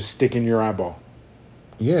you could just stick in your eyeball.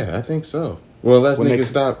 Yeah, I think so. Well, let's niggas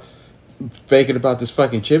stop faking about this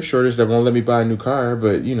fucking chip shortage that won't let me buy a new car,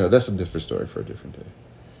 but, you know, that's a different story for a different day.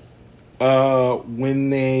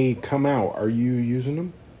 When they come out, are you using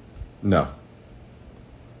them? No.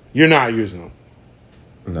 You're not using them?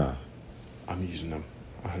 No. I'm using them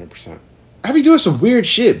 100%. I be doing some weird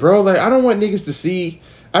shit, bro. Like, I don't want niggas to see.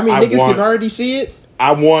 I mean, niggas can already see it.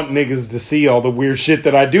 I want niggas to see all the weird shit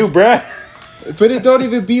that I do, bruh. But it don't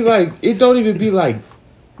even be like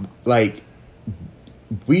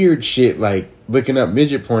weird shit like looking up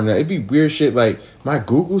midget porn. It'd be weird shit like my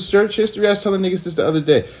Google search history. I was telling niggas this the other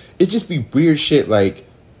day. It'd just be weird shit like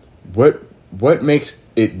what makes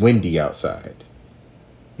it windy outside?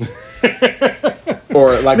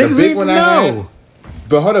 Or like a big one I had.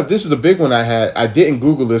 But hold up, this is a big one I had. I didn't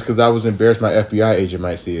Google this because I was embarrassed my FBI agent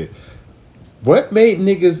might see it. What made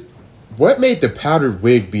the powdered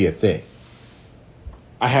wig be a thing?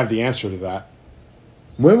 I have the answer to that.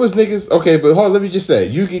 When was niggas... Okay, but hold on, let me just say.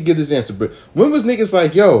 You can get this answer, but when was niggas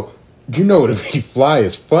like, yo, you know what would be fly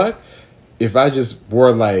as fuck? If I just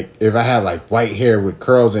wore like... If I had like white hair with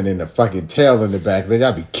curls and then a fucking tail in the back, then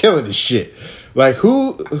I'd be killing this shit. Like,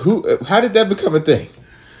 how did that become a thing?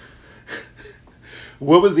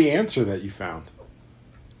 What was the answer that you found?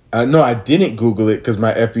 No, I didn't Google it because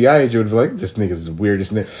my FBI agent would be like, this nigga's the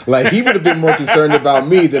weirdest nigga. Like, he would have been more concerned about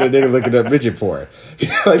me than a nigga looking up midget porn.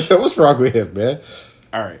 Like, yo, what's wrong with him, man?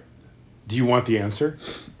 All right. Do you want the answer?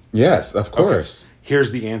 Yes, of course. Okay.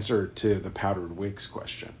 Here's the answer to the powdered wigs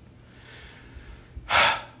question.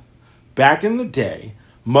 Back in the day,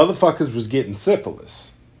 motherfuckers was getting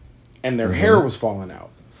syphilis. And their hair was falling out.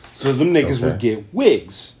 So them niggas would get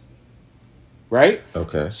wigs. Right?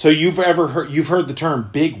 Okay. So you've heard the term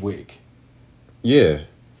big wig. Yeah.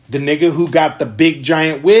 The nigga who got the big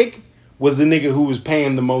giant wig was the nigga who was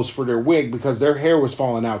paying the most for their wig because their hair was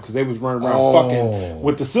falling out because they was running around fucking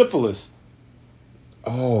with the syphilis.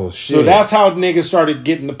 Oh, shit. So that's how niggas started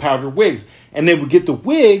getting the powdered wigs. And they would get the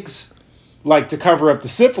wigs like to cover up the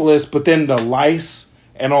syphilis, but then the lice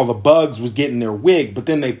and all the bugs was getting their wig. But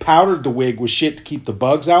then they powdered the wig with shit to keep the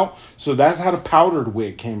bugs out. So that's how the powdered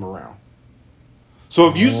wig came around. So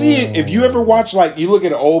if you see it, if you ever watch, like, you look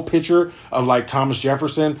at an old picture of, like, Thomas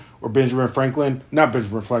Jefferson or Benjamin Franklin, not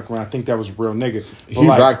Benjamin Franklin, I think that was a real nigga. He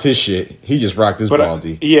rocked his shit. He just rocked his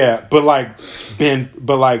baldy. Yeah, but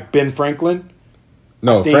Ben Franklin.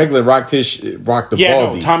 No, Franklin rocked the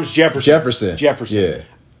baldy. No, Thomas Jefferson. Yeah.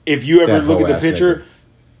 If you ever look at the picture,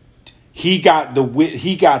 he got the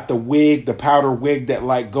wig, the powder wig that,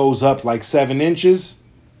 like, goes up, like, 7 inches.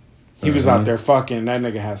 He was out there fucking, that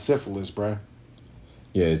nigga has syphilis, bruh.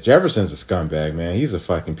 Yeah, Jefferson's a scumbag, man. He's a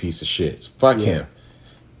fucking piece of shit. Fuck him.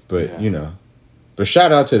 But, you know. But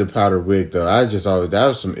shout out to the powder wig, though. That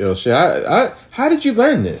was some ill shit. How did you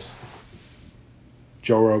learn this?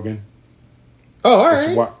 Joe Rogan. Oh, all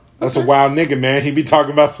right. That's a wild nigga, man. He be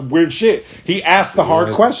talking about some weird shit. He asks the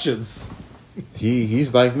hard questions.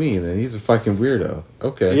 He's like me, then. He's a fucking weirdo.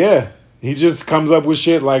 Okay. Yeah. He just comes up with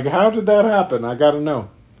shit like, how did that happen? I gotta know.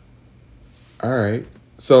 All right.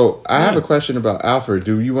 So, I have a question about Alfred.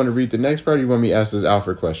 Do you want to read the next part, or you want me to ask this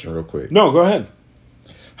Alfred question real quick? No, go ahead.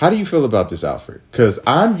 How do you feel about this Alfred? Because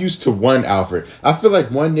I'm used to one Alfred. I feel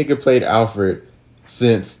like one nigga played Alfred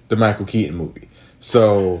since the Michael Keaton movie.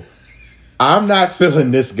 So, I'm not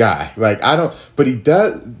feeling this guy. Like, I don't... But he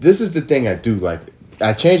does... This is the thing I do. Like,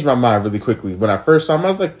 I changed my mind really quickly. When I first saw him, I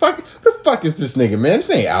was like, fuck, who the fuck is this nigga, man?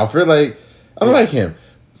 This ain't Alfred. Like, I don't like him.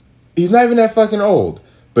 He's not even that fucking old.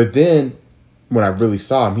 But then... When I really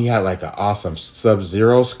saw him, he had like an awesome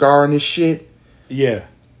Sub-Zero scar on his shit. Yeah.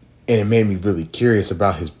 And it made me really curious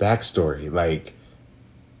about his backstory. Like,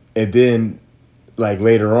 and then, like,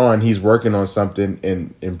 later on, he's working on something,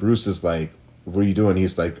 and Bruce is like, what are you doing?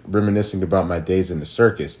 He's like reminiscing about my days in the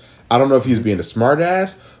circus. I don't know if he was being a smart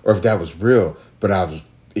ass or if that was real, but I was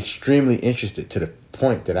extremely interested to the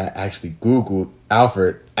point that I actually Googled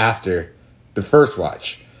Alfred after the first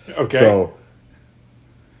watch. Okay. So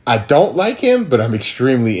I don't like him, but I'm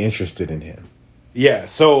extremely interested in him. Yeah,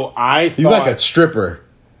 so He's like a stripper.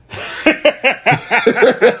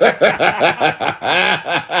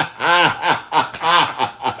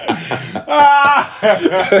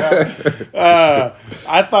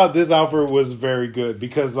 I thought this Alfred was very good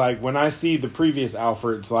because, like, when I see the previous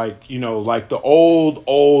Alfreds, like, you know, like the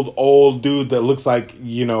old dude that looks like,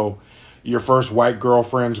 you know, your first white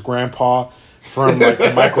girlfriend's grandpa from like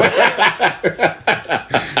the Michael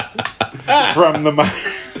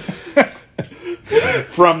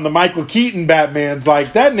from the Michael Keaton Batman's,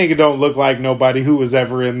 like, that nigga don't look like nobody who was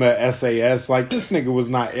ever in the SAS. Like, this nigga was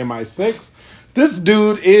not MI6. This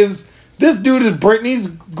dude is Brittany's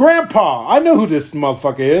grandpa. I know who this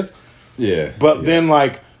motherfucker is. Yeah. But then,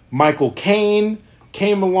 like, Michael Caine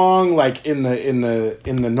came along, like, in the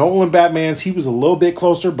Nolan Batmans, he was a little bit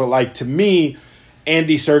closer, but, like, to me,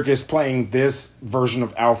 Andy Serkis playing this version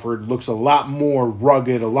of Alfred looks a lot more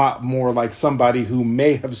rugged, a lot more like somebody who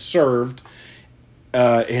may have served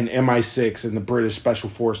in MI6 in the British Special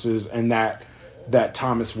Forces, and that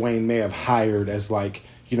Thomas Wayne may have hired as, like,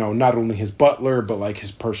 you know, not only his butler, but like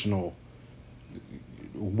his personal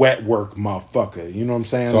wet work motherfucker. You know what I'm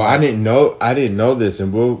saying? So I didn't know this,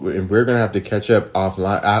 and we're gonna have to catch up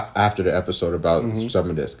offline after the episode about some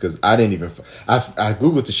of this, because I didn't even I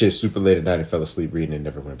googled the shit super late at night and fell asleep reading and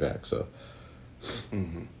never went back. So.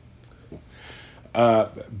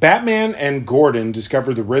 Batman and Gordon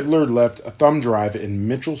discover the Riddler left a thumb drive in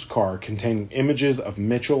Mitchell's car containing images of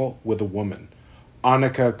Mitchell with a woman,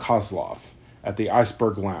 Annika Kozlov, at the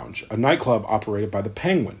Iceberg Lounge, a nightclub operated by the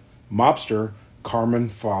Penguin, mobster Carmen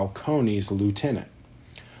Falcone's lieutenant.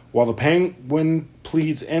 While the Penguin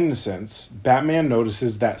pleads innocence, Batman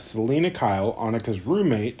notices that Selina Kyle, Annika's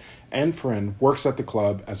roommate and friend, works at the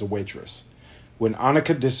club as a waitress. When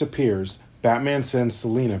Annika disappears, Batman sends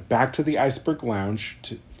Selina back to the Iceberg Lounge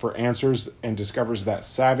for answers and discovers that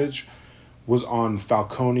Savage was on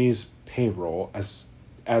Falcone's payroll, as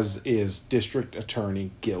is District Attorney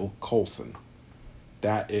Gil Colson.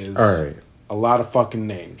 That is a lot of fucking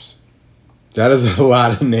names. That is a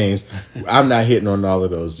lot of names. I'm not hitting on all of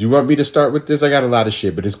those. You want me to start with this? I got a lot of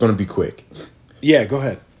shit, but it's going to be quick. Yeah, go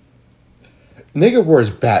ahead. Nigga wore his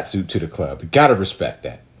batsuit to the club. You gotta respect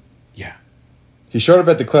that. Yeah. He showed up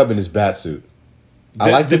at the club in his batsuit. I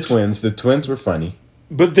like the twins. The twins were funny.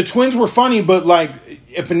 But the twins were funny, but, like,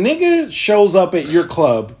 if a nigga shows up at your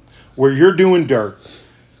club where you're doing dirt,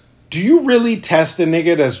 do you really test a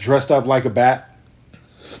nigga that's dressed up like a bat?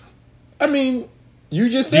 I mean, you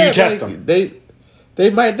just said, do you test him? They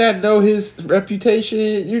might not know his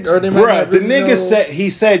reputation, or they might not really the nigga know.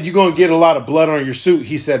 said you're gonna get a lot of blood on your suit.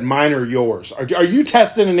 He said mine or yours. Are you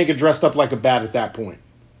testing a nigga dressed up like a bat at that point?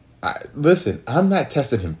 Listen, I'm not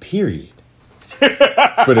testing him, period.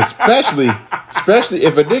 But especially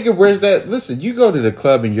if a nigga wears that. Listen, you go to the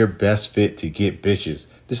club in your best fit to get bitches.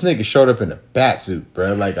 This nigga showed up in a bat suit,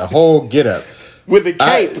 bro, like a whole get up with a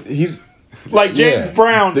cape. He's like James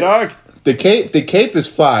Brown, dog. The cape is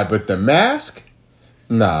fly, but the mask,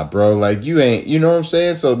 nah, bro. Like, you ain't, you know what I'm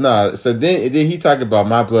saying? So nah. So then he talking about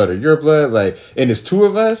my blood or your blood, like, and it's two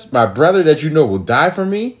of us. My brother that you know will die for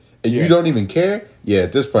me, and you don't even care. Yeah,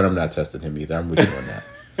 at this point, I'm not testing him either. I'm with you on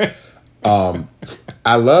that.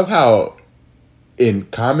 I love how in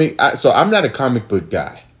so I'm not a comic book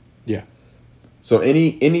guy. Yeah. So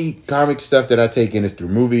any comic stuff that I take in is through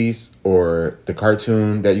movies or the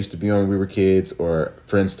cartoon that used to be on when we were kids, or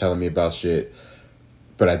friends telling me about shit.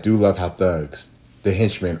 But I do love how thugs, the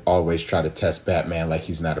henchmen, always try to test Batman like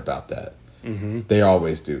he's not about that. Mm-hmm. They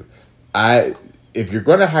always do. If you're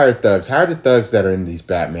going to hire the thugs that are in these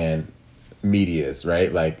Batman medias,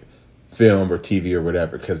 right? Like film or TV or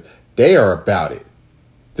whatever, because they are about it.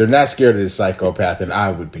 They're not scared of this psychopath, and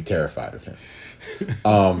I would be terrified of him.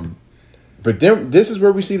 But then this is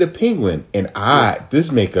where we see the Penguin, and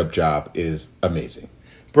this makeup job is amazing.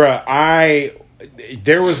 Bruh,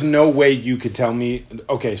 there was no way you could tell me.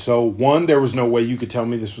 Okay, so one, there was no way you could tell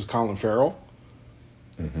me this was Colin Farrell.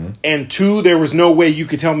 Mm-hmm. And two, there was no way you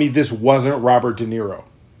could tell me this wasn't Robert De Niro.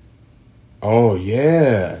 Oh,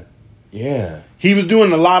 yeah. Yeah. He was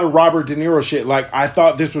doing a lot of Robert De Niro shit. Like, I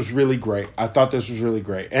thought this was really great.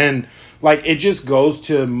 And, like, it just goes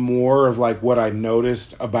to more of, like, what I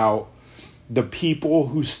noticed about the people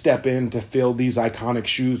who step in to fill these iconic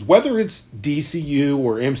shoes, whether it's DCU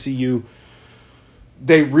or MCU,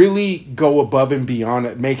 they really go above and beyond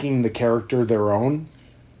at making the character their own.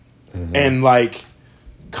 And like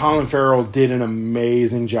Colin Farrell did an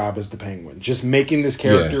amazing job as the Penguin, just making this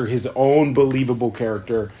character his own believable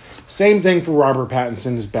character. Same thing for Robert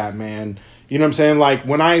Pattinson as Batman. You know what I'm saying? Like,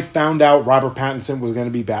 when I found out Robert Pattinson was going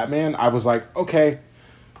to be Batman, I was like, okay,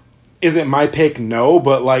 is it my pick? No,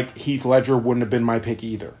 but like Heath Ledger wouldn't have been my pick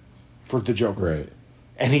either for the Joker. Right.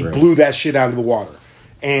 And he blew that shit out of the water.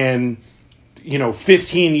 And,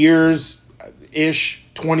 15 years-ish,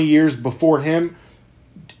 20 years before him,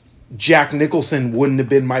 Jack Nicholson wouldn't have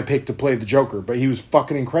been my pick to play the Joker, but he was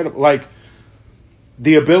fucking incredible. Like,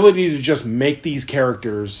 the ability to just make these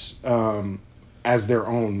characters as their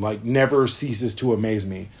own, like, never ceases to amaze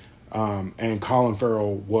me. And Colin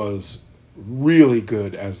Farrell was really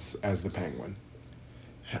good as the Penguin.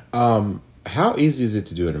 How easy is it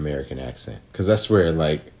to do an American accent? Because I swear,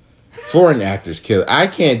 like, foreign actors kill. I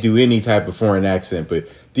can't do any type of foreign accent, but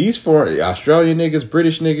these foreign Australian niggas,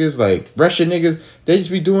 British niggas, like Russian niggas, they just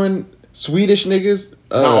be doing Swedish niggas.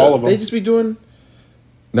 Not all of them. They just be doing.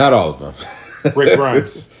 Not all of them. Rick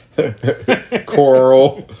Grimes.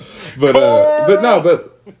 Coral. But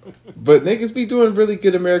niggas be doing really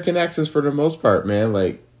good American accents for the most part, man.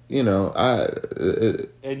 Like, and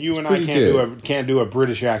you and I can't do a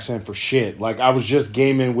British accent for shit. Like, I was just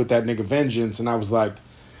gaming with that nigga Vengeance, and I was like,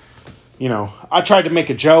 I tried to make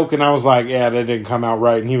a joke, and I was like, yeah, that didn't come out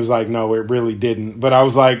right. And he was like, no, it really didn't. But I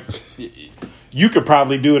was like, you could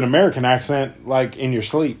probably do an American accent, like, in your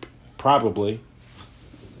sleep. Probably.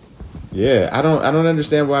 Yeah, I don't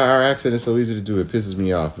understand why our accent is so easy to do. It pisses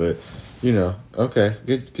me off, but okay,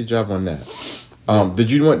 good job on that. Are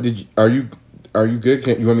you good?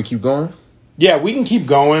 You want me to keep going? Yeah, we can keep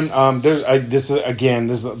going. There's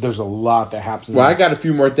a lot that happens. Well, I got a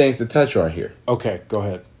few more things to touch on here. Okay, go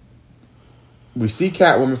ahead. We see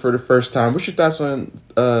Catwoman for the first time. What's your thoughts on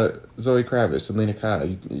Zoe Kravitz, Selena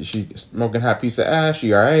Kyle? She smoking hot piece of ash?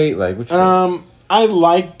 She all right? Like, what you think? I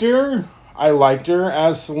liked her.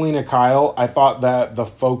 As Selena Kyle. I thought that the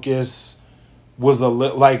focus was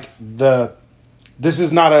this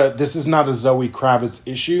is not a Zoe Kravitz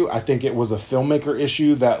issue. I think it was a filmmaker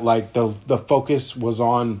issue that, like, the focus was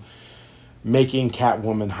on making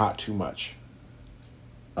Catwoman hot too much.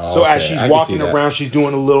 So as she's walking around, she's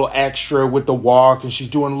doing a little extra with the walk, and she's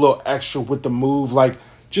doing a little extra with the move. Like,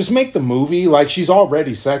 just make the movie. Like, she's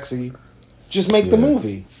already sexy. Just make the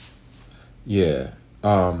movie. Yeah.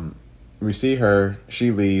 We see her. She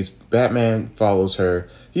leaves. Batman follows her.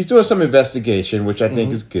 He's doing some investigation, which I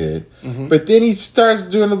think is good. Mm-hmm. But then he starts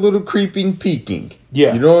doing a little creeping, peeking.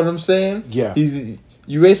 Yeah. You know what I'm saying? Yeah. You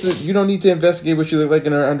don't need to investigate what you look like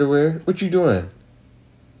in her underwear. What you doing?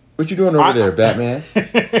 What you doing over there, Batman?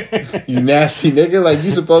 You nasty nigga. Like,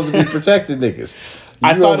 you supposed to be protecting niggas.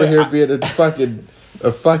 You over here being a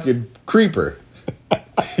fucking creeper.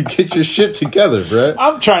 Get your shit together, bruh.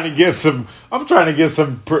 I'm trying to get some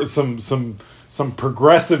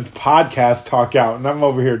progressive podcast talk out, and I'm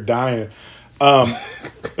over here dying. I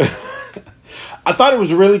thought it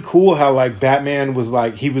was really cool how, like, Batman was,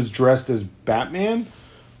 like, he was dressed as Batman,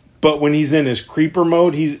 but when he's in his creeper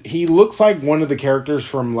mode, he looks like one of the characters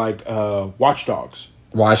from, like, Watch Dogs.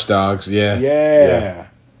 Watch Dogs, yeah. Yeah.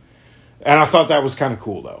 And I thought that was kind of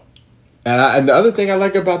cool, though. And the other thing I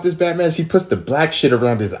like about this Batman is he puts the black shit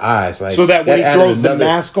around his eyes, like, so that when he throws the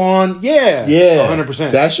mask on, yeah,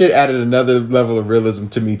 100%. That shit added another level of realism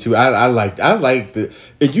to me too. I liked the.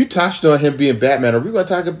 And you touched on him being Batman. Are we going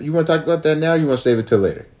to talk? You want to talk about that now? Or you want to save it till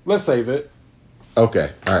later? Let's save it.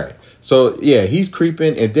 Okay, all right. So yeah, he's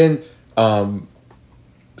creeping, and then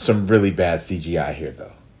some really bad CGI here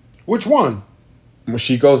though. Which one? When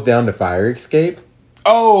she goes down the fire escape.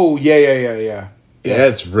 Oh yeah. Yeah,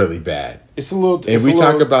 it's really bad. It's a little... And we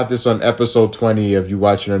talk about this on episode 20 of You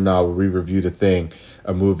Watching or Not, where we review The Thing,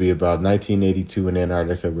 a movie about 1982 in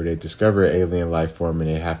Antarctica where they discover an alien life form and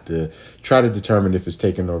they have to try to determine if it's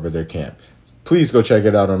taking over their camp. Please go check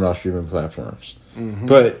it out on all streaming platforms. Mm-hmm.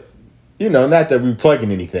 But, not that we're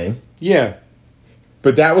plugging anything. Yeah.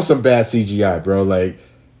 But that was some bad CGI, bro. Like...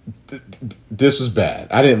 this was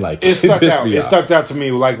bad. I didn't like it. It stuck out to me.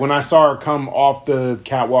 Like, when I saw her come off the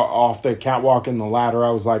catwalk in the ladder, I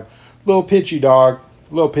was like, little pitchy dog.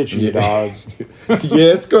 Dog. Yeah,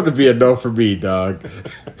 it's going to be a no for me, dog.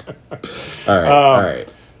 All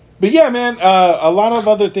right. But yeah, man, a lot of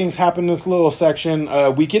other things happen in this little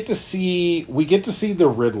section. We get to see the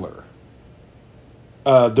Riddler.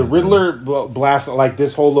 The Riddler blast, like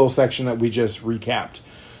this whole little section that we just recapped.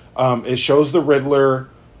 It shows the Riddler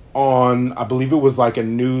on, I believe it was like a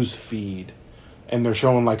news feed, and they're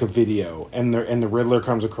showing like a video, and the Riddler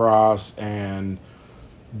comes across, and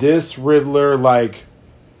this Riddler, like,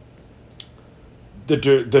 the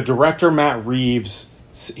director Matt Reeves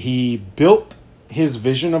he built his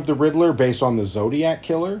vision of the Riddler based on the Zodiac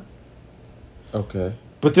Killer. Okay.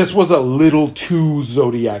 But this was a little too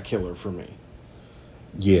Zodiac Killer for me.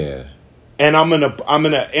 Yeah. And I'm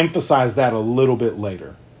gonna emphasize that a little bit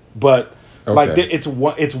later. But like it's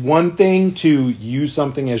one thing to use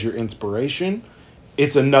something as your inspiration.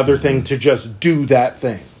 It's another thing to just do that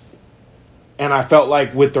thing. And I felt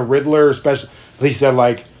like with the Riddler, especially, he said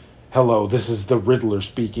like, "Hello, this is the Riddler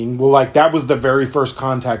speaking." Well, like that was the very first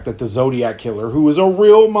contact that the Zodiac Killer, who is a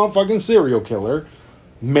real motherfucking serial killer,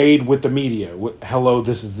 made with the media. "Hello,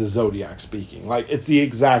 this is the Zodiac speaking." Like it's the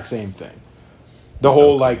exact same thing. The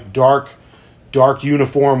whole like dark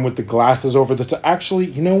uniform with the glasses over the top. Actually,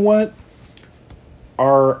 you know what?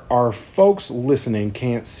 Our folks listening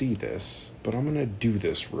can't see this, but I'm gonna do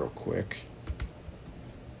this real quick.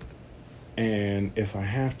 And if I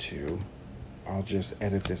have to, I'll just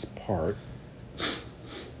edit this part.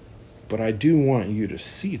 But I do want you to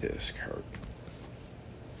see this, Kurt.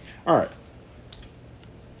 All right.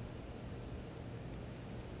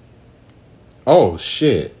 Oh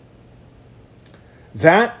shit.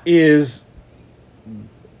 That is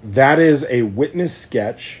a witness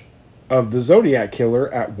sketch of the Zodiac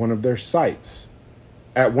Killer at one of their sites.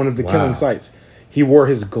 At one of the killing sites. He wore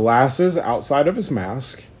his glasses outside of his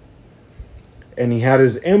mask. And he had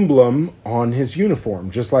his emblem on his uniform.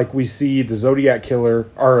 Just like we see the Zodiac Killer,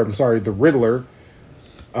 or I'm sorry, the Riddler,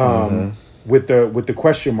 with the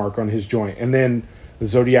question mark on his joint. And then the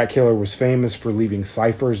Zodiac Killer was famous for leaving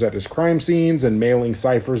ciphers at his crime scenes and mailing in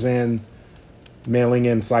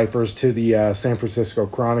ciphers to the San Francisco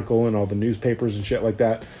Chronicle and all the newspapers and shit like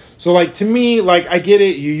that. So like to me, like I get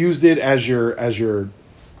it, you used it as your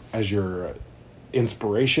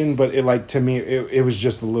inspiration, but it like to me it was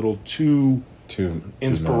just a little too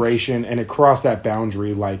inspiration, and it crossed that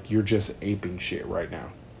boundary. Like you're just aping shit right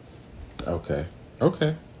now. Okay,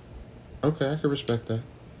 I can respect that.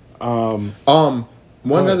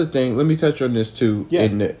 One other thing, let me touch on this too. Yeah.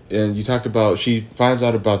 And you talked about, she finds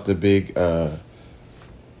out about the big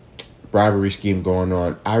bribery scheme going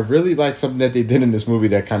on. I really like something that they did in this movie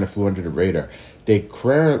that kind of flew under the radar. They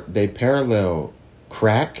parallel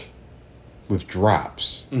crack with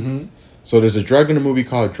drops. Mm-hmm. So there's a drug in the movie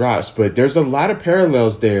called drops, but there's a lot of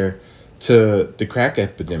parallels there to the crack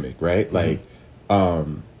epidemic, right?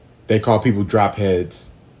 Mm-hmm. Like, they call people drop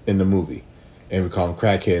heads in the movie, and we call them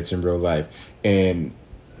crackheads in real life. And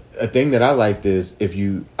a thing that I liked is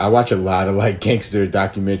I watch a lot of like gangster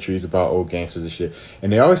documentaries about old gangsters and shit,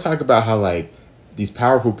 and they always talk about how like these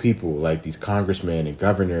powerful people, like these congressmen and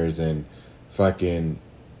governors and fucking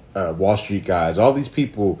Wall Street guys, all these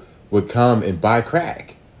people would come and buy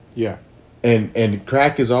crack. Yeah. And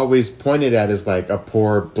crack is always pointed at as like a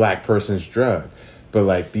poor black person's drug. But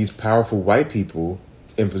like these powerful white people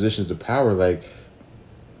in positions of power, like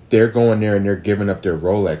they're going there and they're giving up their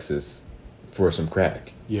Rolexes for some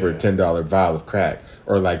crack, for a $10 vial of crack,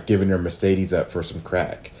 or like giving their Mercedes up for some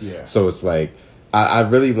crack. Yeah. So it's like, I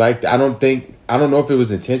really liked, I don't know if it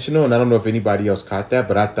was intentional, and I don't know if anybody else caught that,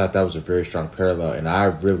 but I thought that was a very strong parallel, and I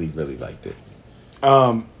really, really liked it.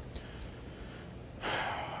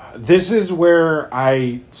 This is where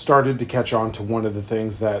I started to catch on to one of the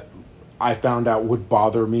things that I found out would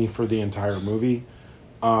bother me for the entire movie.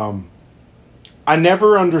 I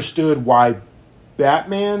never understood why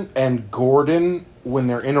Batman and Gordon, when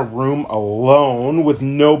they're in a room alone with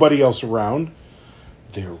nobody else around,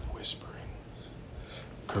 they're whispering.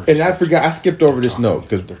 And I forgot, I skipped over this note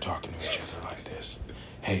because they're talking to each other like this.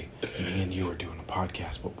 Hey, me and you are doing a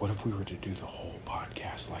podcast, but what if we were to do the whole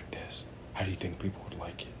podcast like this? How do you think people would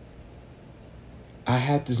like it? I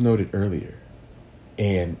had this noted earlier,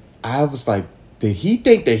 and I was like, did he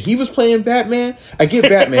think that he was playing Batman? I get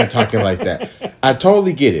Batman talking like that. I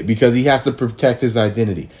totally get it, because he has to protect his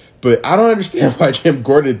identity. But I don't understand why Jim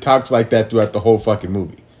Gordon talks like that throughout the whole fucking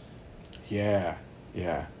movie. Yeah,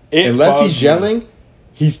 yeah. Unless he's yelling,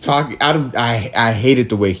 he's talking. I hated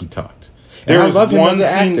the way he talked. And I love him as an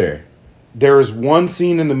actor. There is one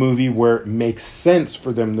scene in the movie where it makes sense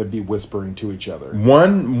for them to be whispering to each other.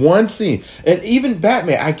 One scene. And even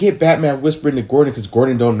Batman, I get Batman whispering to Gordon because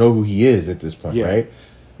Gordon don't know who he is at this point, right?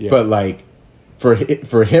 Yeah. But like, for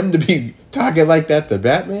him to be talking like that to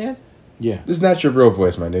Batman, this is not your real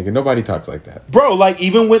voice, my nigga. Nobody talks like that. Bro, like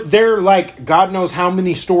even with their, like, God knows how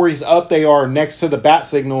many stories up they are next to the bat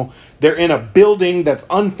signal, they're in a building that's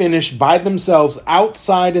unfinished by themselves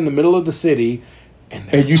outside in the middle of the city.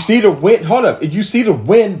 And you see the wind, hold up, and you see the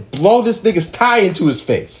wind blow this nigga's tie into his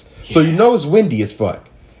face. Yeah. So you know it's windy as fuck.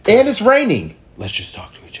 And it's raining. Let's just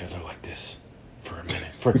talk to each other like this for a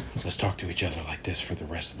minute. Let's talk to each other like this for the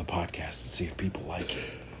rest of the podcast and see if people like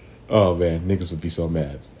it. Oh man, niggas would be so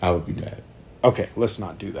mad. I would be mad. Okay, let's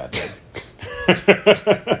not do that then.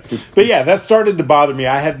 But yeah, that started to bother me.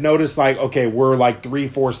 I had noticed like, okay, we're like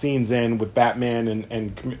 3-4 scenes in with Batman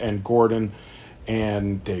and Gordon,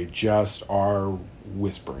 and they just are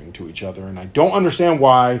whispering to each other, and I don't understand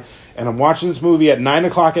why. And I'm watching this movie at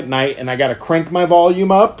 9:00 at night, and I got to crank my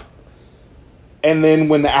volume up, and then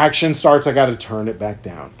when the action starts, I got to turn it back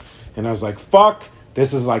down. And I was like, fuck,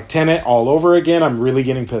 this is like Tenet all over again. I'm really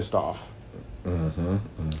getting pissed off.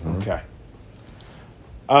 Okay.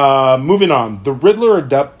 Moving on. The Riddler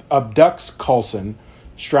abducts Coulson,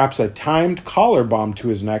 straps a timed collar bomb to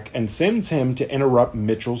his neck, and sends him to interrupt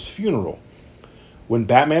Mitchell's funeral. When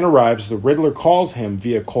Batman arrives, the Riddler calls him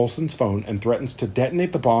via Coulson's phone and threatens to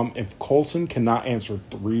detonate the bomb if Coulson cannot answer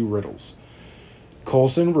 3 riddles.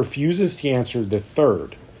 Coulson refuses to answer the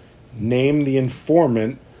third. Name the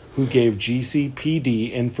informant who gave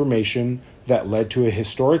GCPD information that led to a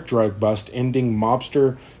historic drug bust ending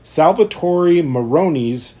mobster Salvatore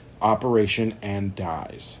Maroni's operation and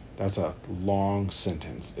dies. That's a long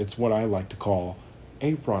sentence. It's what I like to call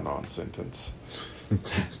a run-on sentence.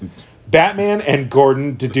 Batman and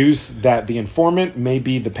Gordon deduce that the informant may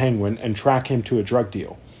be the Penguin and track him to a drug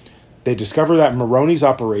deal. They discover that Maroni's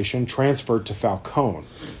operation transferred to Falcone,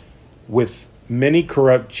 with many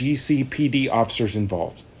corrupt GCPD officers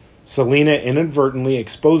involved. Selina inadvertently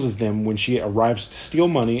exposes them when she arrives to steal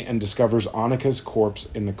money and discovers Annika's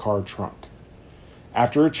corpse in the car trunk.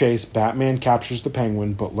 After a chase, Batman captures the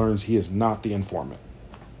Penguin but learns he is not the informant.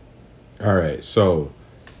 All right, so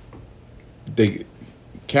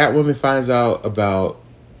Catwoman finds out about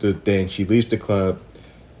the thing. She leaves the club.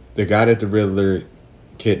 The guy that the Riddler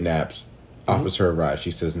kidnaps offers her a ride.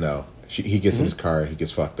 She says no. He gets in his car and he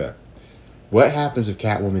gets fucked up. What happens if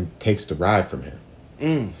Catwoman takes the ride from him?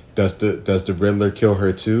 Does the Riddler kill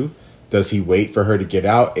her too? Does he wait for her to get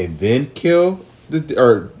out and then kidnap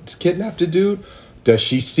the dude? Does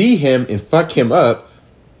she see him and fuck him up?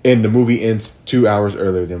 And the movie ends 2 hours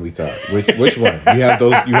earlier than we thought. Which one? You have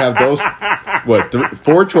those. What?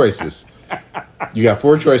 4 choices. You got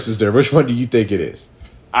 4 choices there. Which one do you think it is?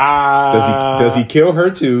 Does he kill her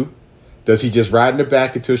too? Does he just ride in the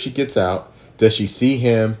back until she gets out? Does she see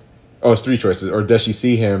him? Oh, it's 3 choices. Or does she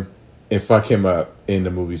see him and fuck him up and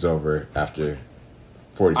the movie's over after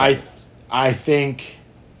 45 minutes? I think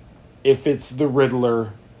if it's the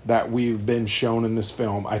Riddler that we've been shown in this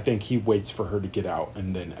film, I think he waits for her to get out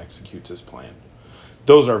and then executes his plan.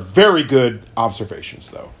 Those are very good observations,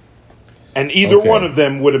 though. And either one of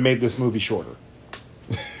them would have made this movie shorter.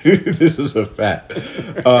 This is a fact.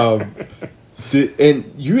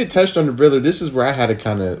 And you had touched on the Riddler. This is where I had to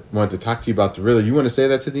kind of want to talk to you about the Riddler. You want to say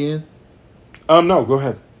that to the end? No, go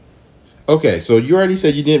ahead. Okay, so you already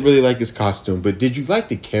said you didn't really like his costume, but did you like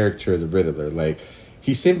the character of the Riddler? Like,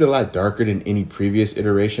 he seemed a lot darker than any previous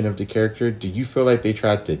iteration of the character. Did you feel like they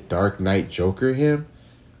tried to Dark Knight Joker him?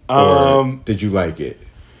 Or did you like it?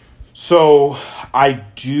 So, I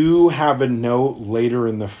do have a note later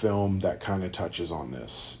in the film that kind of touches on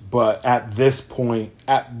this. But at this point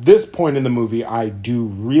in the movie, I do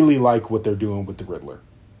really like what they're doing with the Riddler.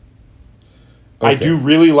 Okay. I do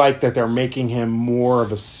really like that they're making him more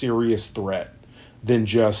of a serious threat than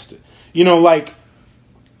just, like,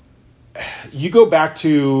 you go back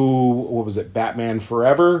to, what was it, Batman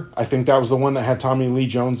Forever? I think that was the one that had Tommy Lee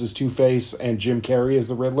Jones as Two-Face and Jim Carrey as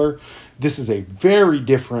the Riddler. This is a very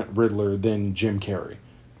different Riddler than Jim Carrey.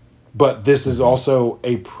 But this is also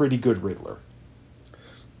a pretty good Riddler.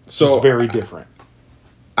 So it's very different.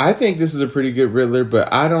 I think this is a pretty good Riddler,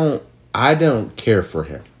 but I don't care for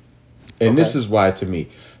him. And this is why, to me,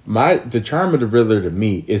 the charm of the Riddler to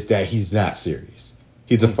me is that he's not serious.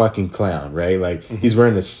 He's a fucking clown, right? Like, he's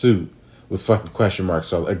wearing a suit with fucking question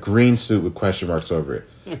marks over, a green suit with question marks over it.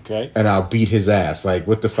 Okay. And I'll beat his ass. Like,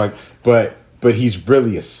 what the fuck? But he's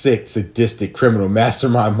really a sick, sadistic, criminal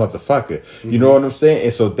mastermind motherfucker. You know what I'm saying?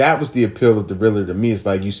 And so that was the appeal of the Riddler to me. It's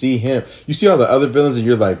like, you see him, you see all the other villains, and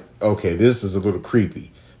you're like, okay, this is a little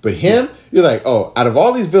creepy. But him, you're like, oh, out of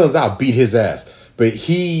all these villains, I'll beat his ass. But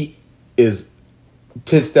he is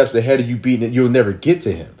 10 steps ahead of you beating it. You'll never get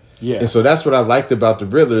to him. Yeah. And so that's what I liked about the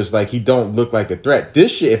Riddler, is like, he don't look like a threat.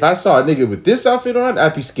 This shit, if I saw a nigga with this outfit on,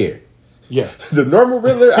 I'd be scared. Yeah. The normal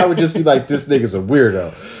Riddler, I would just be like, this nigga's a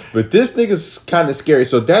weirdo. But this nigga's kind of scary.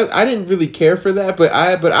 So that, I didn't really care for that. But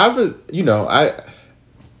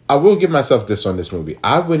I will give myself this on this movie.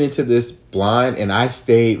 I went into this blind and I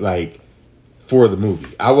stayed like for the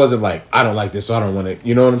movie. I wasn't like, I don't like this, so I don't want to,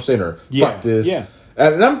 you know what I'm saying? Or fuck this. Yeah.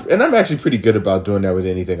 And I'm actually pretty good about doing that with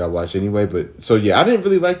anything I watch anyway. But so yeah, I didn't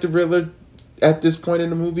really like the Riddler at this point in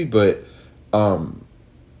the movie, but I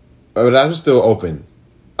was still open.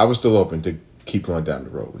 I was still open to keep going down the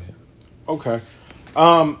road with him. Okay.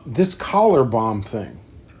 This collar bomb thing.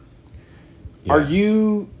 Yes.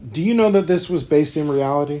 Do you know that this was based in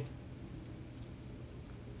reality?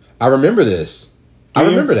 I remember this. I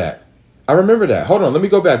remember that. Hold on, let me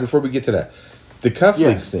go back before we get to that. The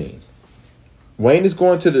cufflink scene. Wayne is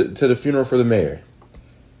going to the funeral for the mayor.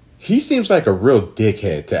 He seems like a real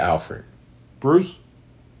dickhead to Alfred. Bruce?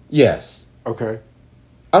 Yes. Okay.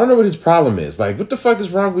 I don't know what his problem is. Like, what the fuck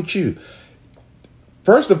is wrong with you?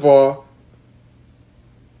 First of all,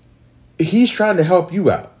 he's trying to help you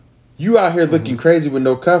out. You out here looking crazy with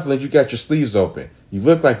no cufflinks. You got your sleeves open. You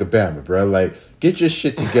look like a Bama, bro. Like, get your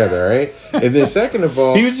shit together, all right? And then second of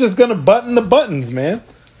all... He was just going to button the buttons, man.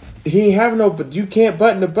 He ain't have no... But you can't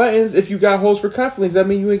button the buttons if you got holes for cufflinks. That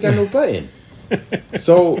mean you ain't got no button.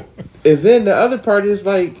 So, and then the other part is,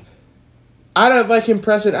 like, I don't like him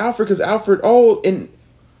pressing Alfred because Alfred old. And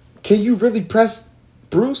can you really press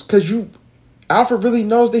Bruce? Because Alfred really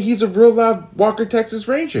knows that he's a real live Walker, Texas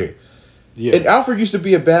Ranger. Yeah. And Alfred used to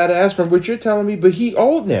be a badass from what you're telling me, but he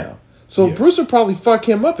old now. So Bruce will probably fuck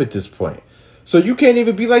him up at this point. So you can't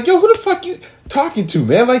even be like, yo, who the fuck you talking to,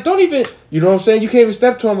 man? Like, don't even, you know what I'm saying? You can't even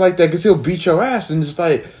step to him like that because he'll beat your ass. And it's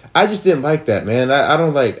like, I just didn't like that, man. I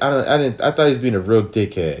thought he was being a real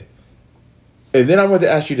dickhead. And then I wanted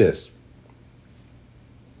to ask you this.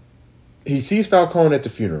 He sees Falcone at the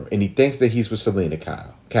funeral and he thinks that he's with Selena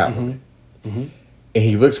Kyle, Catwoman. And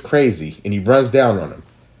he looks crazy and he runs down on him.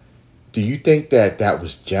 Do you think that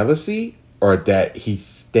was jealousy or that he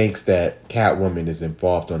thinks that Catwoman is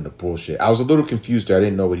involved on the bullshit? I was a little confused there. I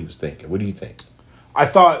didn't know what he was thinking. What do you think? I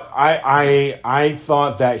thought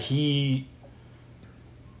that he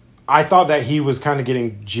was kind of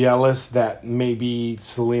getting jealous that maybe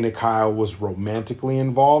Selena Kyle was romantically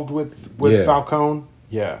involved with Falcone.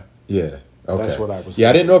 Yeah. Yeah. Okay. That's what I was thinking.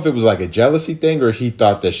 I didn't know if it was like a jealousy thing or he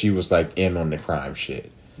thought that she was like in on the crime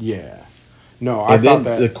shit. Yeah. No, I thought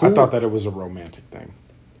that it was a romantic thing.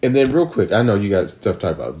 And then real quick, I know you got stuff to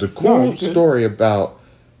talk about. The cool story about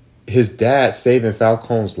his dad saving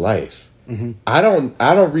Falcone's life. I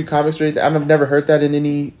don't read comics or anything. I've never heard that in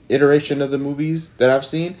any iteration of the movies that I've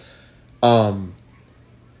seen. I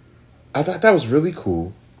thought that was really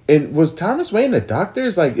cool. And was Thomas Wayne a doctor?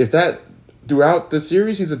 Is that throughout the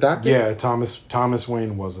series he's a doctor? Yeah, Thomas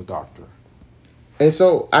Wayne was a doctor. And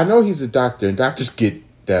so I know he's a doctor, and doctors get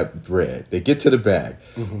that bread. They get to the bag.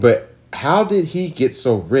 But how did he get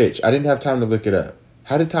so rich? I didn't have time to look it up.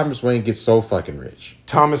 How did Thomas Wayne get so fucking rich?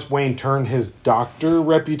 Thomas Wayne turned his doctor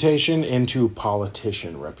reputation into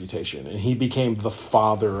politician reputation, and he became the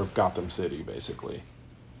father of Gotham City, basically.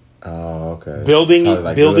 Oh, okay. Building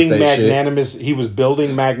magnanimous. He was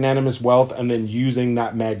building magnanimous wealth, and then using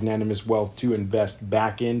that magnanimous wealth to invest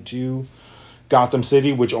back into Gotham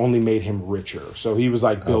City, which only made him richer. So he was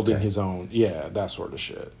like building his own, that sort of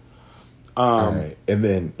shit. All right, and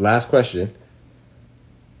then last question: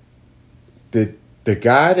 the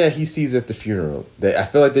guy that he sees at the funeral, I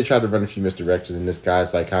feel like they tried to run a few misdirections, and this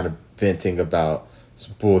guy's like kind of venting about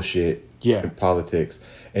some bullshit in politics,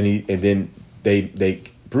 and then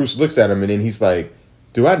Bruce looks at him, and then he's like,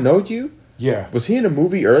 "Do I know you?" Yeah. Was he in a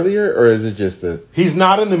movie earlier, or is it just a... He's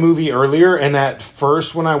not in the movie earlier, and at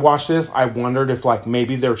first when I watched this, I wondered if like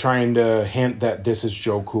maybe they're trying to hint that this is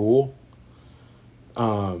Joe Cool.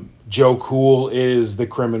 Joe Cool is the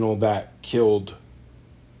criminal that killed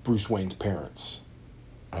Bruce Wayne's parents.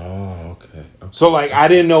 Oh, okay. So like I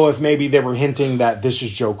didn't know if maybe they were hinting that this is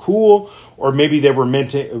Joe Cool, or maybe they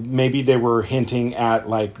were hinting at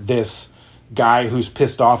like this guy who's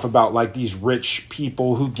pissed off about like these rich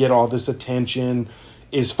people who get all this attention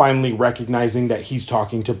is finally recognizing that he's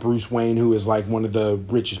talking to Bruce Wayne, who is like one of the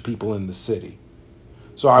richest people in the city.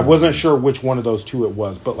 So I wasn't sure which one of those two it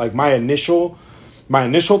was, but like my initial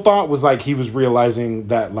thought was like he was realizing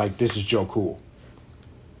that like this is Joe Cool.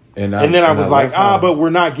 And then I was like, but we're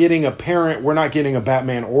not getting a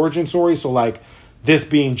Batman origin story, so like this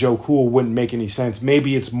being Joe Cool wouldn't make any sense.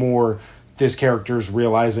 Maybe it's more this character's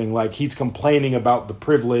realizing like he's complaining about the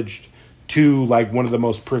privileged to like one of the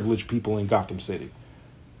most privileged people in Gotham City.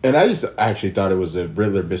 And I just actually thought it was a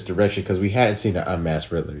Riddler misdirection because we hadn't seen an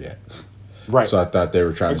unmasked Riddler yet. Right. So I thought they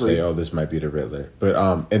were trying to say, oh, this might be the Riddler. But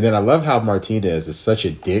and then I love how Martinez is such a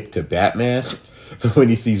dick to Batman. When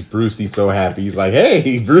he sees Bruce, he's so happy. He's like,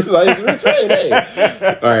 "Hey, Bruce, like, great, hey."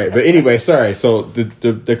 All right, but anyway, sorry. So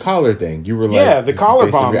the collar thing, you were like, the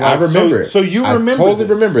collar bomb. I remember it. So you remember? I totally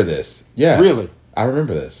remember this. Yes, really. I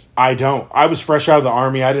remember this. I don't. I was fresh out of the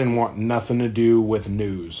army. I didn't want nothing to do with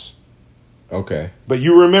news. Okay, but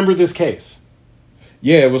you remember this case?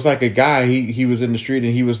 Yeah, it was like a guy. He was in the street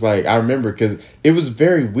and he was like, I remember because it was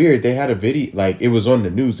very weird. They had a video, like it was on the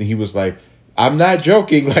news, and he was like, "I'm not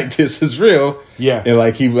joking. Like this is real." Yeah, and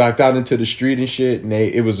like he walked out into the street and shit, and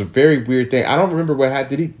it was a very weird thing. I don't remember what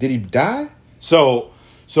happened. Did he die? So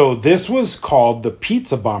this was called the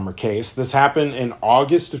Pizza Bomber case. This happened in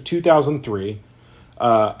August of 2003.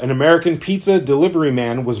 An American pizza delivery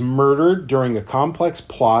man was murdered during a complex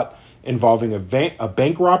plot involving a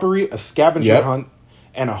bank robbery, a scavenger hunt,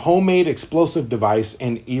 and a homemade explosive device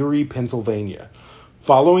in Erie, Pennsylvania.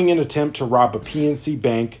 Following an attempt to rob a PNC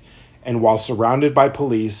bank, and while surrounded by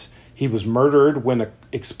police, he was murdered when an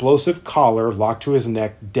explosive collar locked to his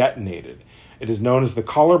neck detonated. It is known as the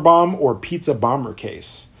collar bomb or pizza bomber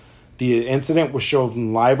case. The incident was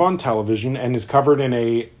shown live on television and is covered in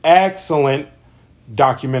an excellent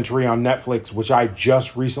documentary on Netflix, which I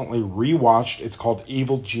just recently rewatched. It's called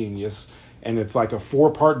Evil Genius, and it's like a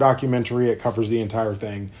 4-part documentary. It covers the entire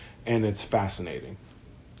thing, and it's fascinating.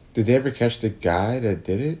 Did they ever catch the guy that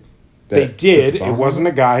did it? They did. It wasn't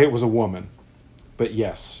a guy. It was a woman. But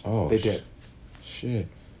yes, they did. Shit.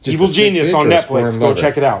 Evil Genius on Netflix. Go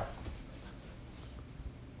check it out.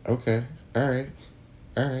 Okay. All right.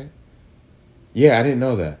 Yeah, I didn't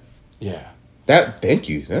know that. Yeah. Thank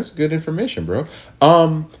you. That's good information, bro.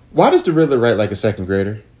 Why does the Riddler write like a second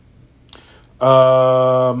grader?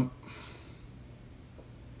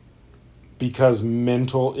 Because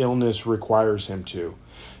mental illness requires him to.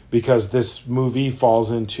 Because this movie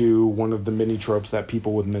falls into one of the many tropes that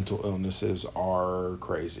people with mental illnesses are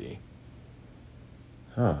crazy.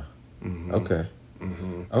 Huh. Mm-hmm. Okay.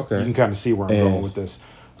 Mm-hmm. Okay. You can kind of see where I'm going with this.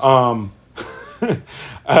 One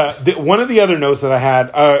of the other notes that I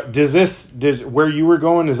had, does where you were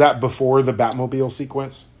going, is that before the Batmobile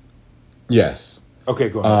sequence? Yes. Okay,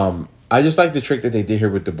 go ahead. I just like the trick that they did here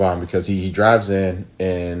with the bomb because he drives in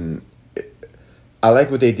and I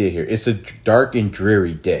like what they did here. It's a dark and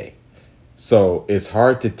dreary day. So it's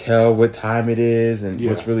hard to tell what time it is and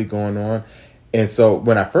what's really going on. And so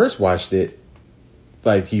when I first watched it,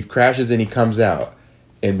 like he crashes and he comes out.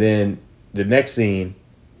 And then the next scene,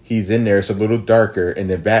 he's in there. It's a little darker. And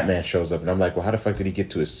then Batman shows up. And I'm like, well, how the fuck did he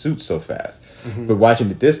get to his suit so fast? Mm-hmm. But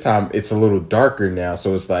watching it this time, it's a little darker now.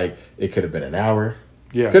 So it's like, it could have been an hour.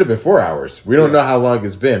 Yeah. Could have been 4 hours. We don't know how long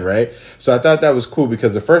it's been, right? So I thought that was cool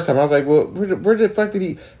because the first time I was like, well, where the fuck did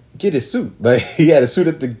he get his suit? Like, he had a suit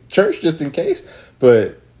at the church just in case.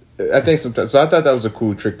 But I think sometimes, so I thought that was a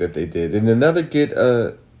cool trick that they did. And another good,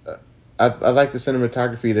 I like the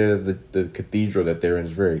cinematography that the cathedral that they're in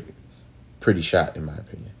is very pretty shot, in my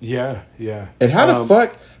opinion. Yeah, yeah. And how the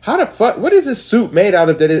fuck, what is this suit made out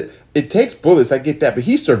of that it takes bullets, I get that, but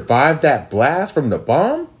he survived that blast from the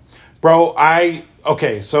bomb? Bro,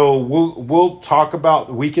 okay, so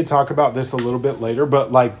we could talk about this a little bit later,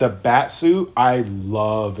 but like the bat suit, I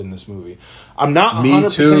love in this movie. I'm not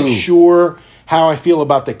 100% sure how I feel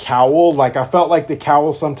about the cowl. Like I felt like the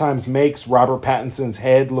cowl sometimes makes Robert Pattinson's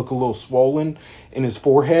head look a little swollen in his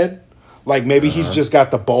forehead. Like maybe he's just got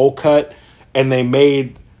the bowl cut and they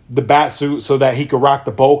made the bat suit so that he could rock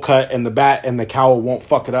the bowl cut and the bat and the cowl won't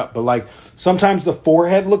fuck it up. But like sometimes the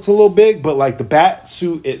forehead looks a little big, but like the bat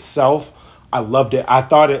suit itself, I loved it. I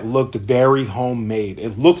thought it looked very homemade.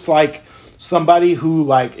 It looks like somebody who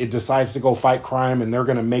like it decides to go fight crime and they're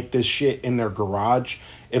going to make this shit in their garage.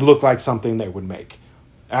 It looked like something they would make.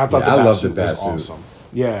 And I thought the bat suit was awesome.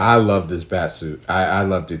 Yeah. I love this bat suit. I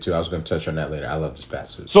loved it too. I was going to touch on that later. I love this bat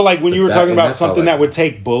suit. So like when you were talking about something that would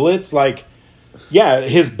take bullets, like yeah,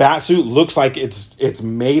 his bat suit looks like it's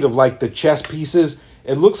made of like the chest pieces.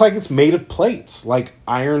 It looks like it's made of plates, like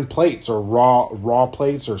iron plates or raw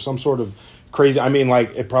plates or some sort of crazy. I mean,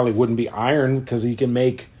 like it probably wouldn't be iron because he can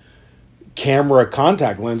make camera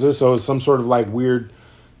contact lenses, so it's some sort of like weird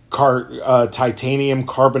titanium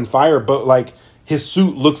carbon fiber. But like his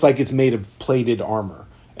suit looks like it's made of plated armor,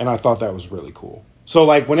 and I thought that was really cool. So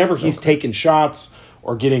like whenever he's taking shots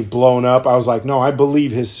or getting blown up, I was like, no, I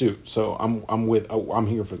believe his suit. So I'm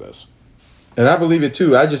here for this. And I believe it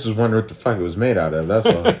too. I just was wondering what the fuck it was made out of. That's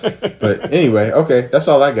all. But anyway, okay, that's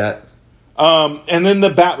all I got. And then the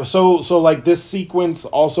bat. So like this sequence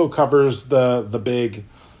also covers the big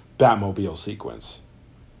Batmobile sequence.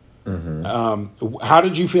 Mm-hmm. How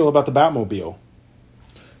did you feel about the Batmobile?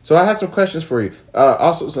 So I had some questions for you.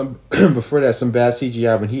 Also, some before that, some bad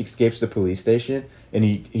CGI when he escapes the police station and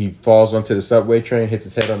he falls onto the subway train, hits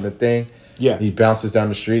his head on the thing. Yeah, he bounces down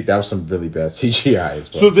the street. That was some really bad CGI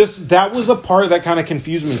as well. So that was a part that kind of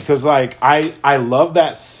confused me because like I love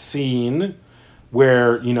that scene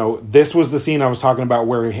where, you know, this was the scene I was talking about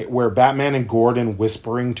where Batman and Gordon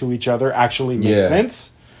whispering to each other actually makes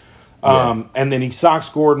sense. And then he socks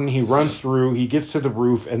Gordon. He runs through. He gets to the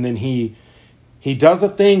roof, and then he does a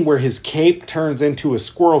thing where his cape turns into a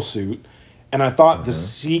squirrel suit. And I thought the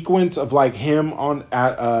sequence of like him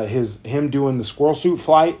him doing the squirrel suit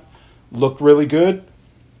flight looked really good.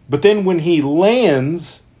 But then when he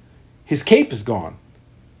lands, his cape is gone.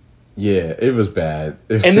 Yeah, it was bad.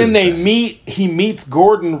 And then he meets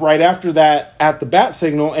Gordon right after that at the bat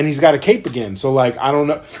signal, and he's got a cape again. So like, I don't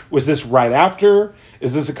know, was this right after?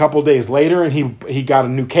 Is this a couple days later and he got a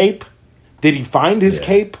new cape? Did he find his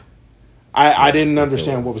cape? I didn't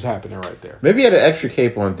understand what was happening right there. Maybe he had an extra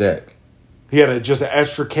cape on deck. He had just an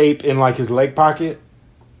extra cape in like his leg pocket?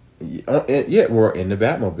 Yeah, or in the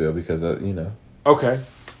Batmobile because,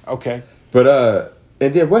 Okay. But,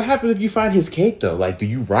 and then what happens if you find his cape though? Like, do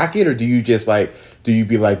you rock it or do you just like, do you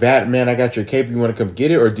be like, Batman, I got your cape, you want to come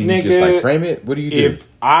get it? Or do you just like frame it? What do you do?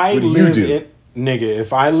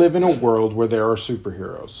 If I live in a world where there are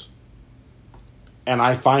superheroes and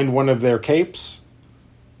I find one of their capes,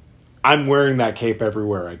 I'm wearing that cape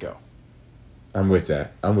everywhere I go. I'm with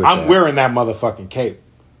that. I'm wearing that motherfucking cape.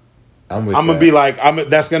 I'm gonna be like,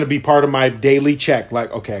 that's gonna be part of my daily check. Like,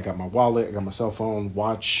 okay, I got my wallet, I got my cell phone,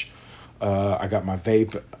 watch, I got my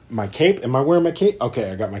vape, my cape. Am I wearing my cape? Okay,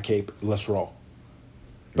 I got my cape. Let's roll.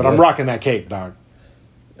 But I'm rocking that cape, dog.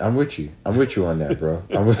 I'm with you. I'm with you on that, bro.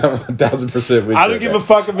 I'm 1,000% with you. I don't give a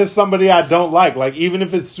fuck if it's somebody I don't like. Like, even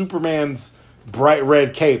if it's Superman's bright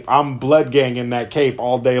red cape, I'm blood ganging that cape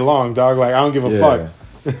all day long, dog. Like, I don't give a fuck.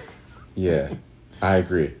 Yeah, I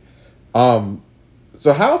agree.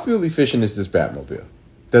 So how fuel efficient is this Batmobile?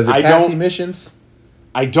 Does it pass emissions?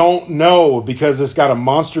 I don't know because it's got a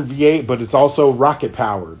monster V8, but it's also rocket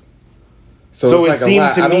powered. So it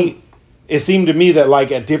seemed to me that like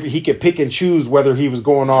he could pick and choose whether he was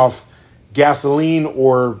going off gasoline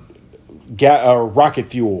or rocket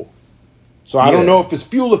fuel. So I don't know if it's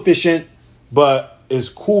fuel efficient, but is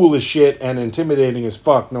cool as shit and intimidating as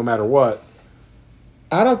fuck no matter what.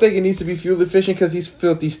 I don't think it needs to be fuel efficient because he's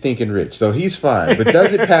filthy stinking rich, so he's fine. But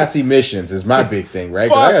does it pass emissions is my big thing, right?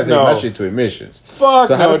 Because I gotta take my shit to emissions. Fuck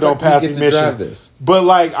so no, don't pass emissions. But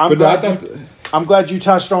like, I'm glad you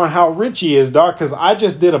touched on how rich he is, dog. Because I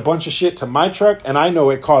just did a bunch of shit to my truck, and I know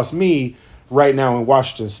it cost me right now in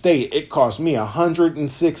Washington State. It cost me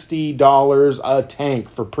 $160 a tank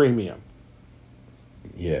for premium.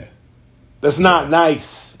 Yeah, that's not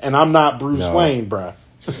nice, and I'm not Bruce Wayne, bruh.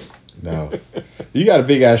 No, you got a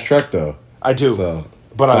big ass truck though. I do, so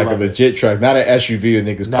but like a legit truck, not an SUV or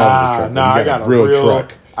niggas calling it a truck. I got a real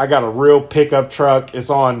truck. I got a real pickup truck. It's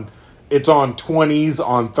on 20s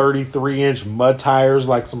on 33-inch mud tires,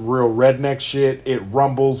 like some real redneck shit. It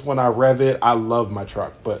rumbles when I rev it. I love my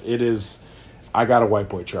truck, but I got a white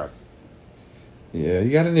boy truck. Yeah,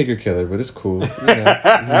 you got a nigger killer, but it's cool. It's not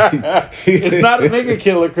a nigger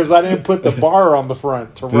killer because I didn't put the bar on the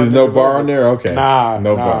front. There's no bar on there? Okay.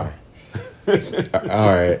 No bar. All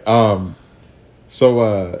right. So,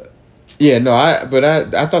 I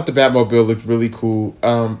thought the Batmobile looked really cool.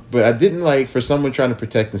 But I didn't like, for someone trying to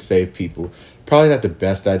protect and save people, probably not the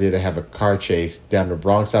best idea to have a car chase down the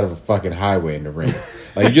wrong side of a fucking highway in the rain.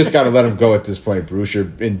 Like, you just got to let them go at this point, Bruce.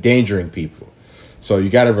 You're endangering people. So you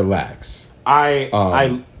got to relax.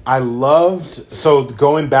 I loved, so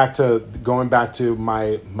going back to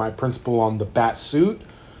my principle on the bat suit.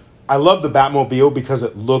 I love the Batmobile because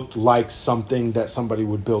it looked like something that somebody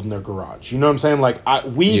would build in their garage. You know what I'm saying? Like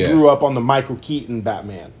we grew up on the Michael Keaton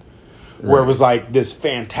Batman, where it was like this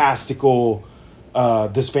fantastical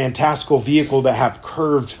vehicle that have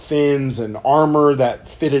curved fins and armor that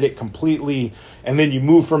fitted it completely. And then you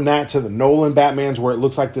move from that to the Nolan Batmans, where it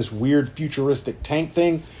looks like this weird futuristic tank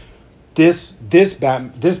thing. This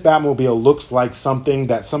Batmobile looks like something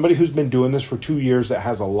that somebody who's been doing this for 2 years that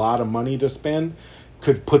has a lot of money to spend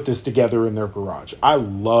could put this together in their garage. I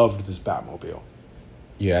loved this Batmobile.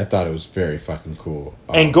 Yeah, I thought it was very fucking cool.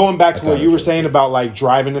 And going back to what you were saying about like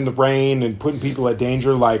driving in the rain and putting people at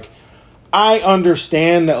danger, like I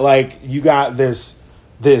understand that like you got this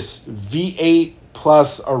V8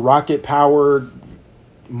 plus a rocket powered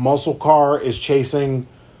muscle car is chasing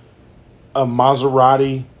a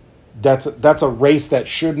Maserati. That's a race that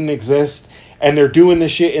shouldn't exist, and they're doing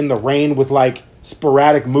this shit in the rain with like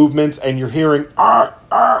sporadic movements, and you're hearing But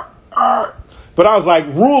I was like,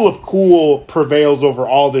 rule of cool prevails over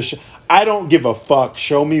all this shit. I don't give a fuck.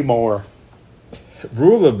 Show me more.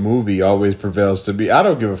 Rule of movie always prevails to me. I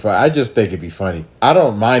don't give a fuck. I just think it'd be funny. I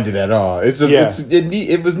don't mind it at all. It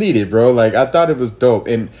was needed, bro. Like I thought it was dope,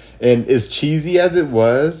 and as cheesy as it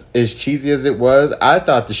was, I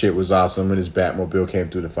thought the shit was awesome when his Batmobile came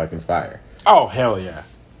through the fucking fire. Oh hell yeah!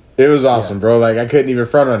 It was awesome, bro. Like, I couldn't even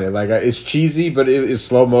front on it. Like, it's cheesy, but it's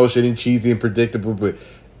slow motion and cheesy and predictable, but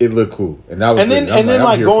it looked cool. And that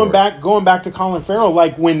was going back to Colin Farrell,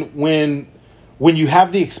 like when you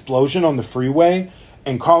have the explosion on the freeway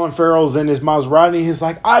and Colin Farrell's in his Maserati, he's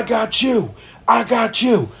like, I got you.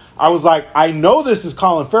 I was like, I know this is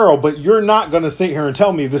Colin Farrell, but you're not going to sit here and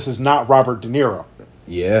tell me this is not Robert De Niro.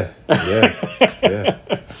 Yeah.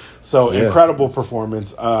 So incredible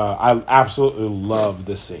performance. I absolutely love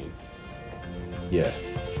this scene. Yeah.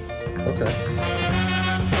 Okay.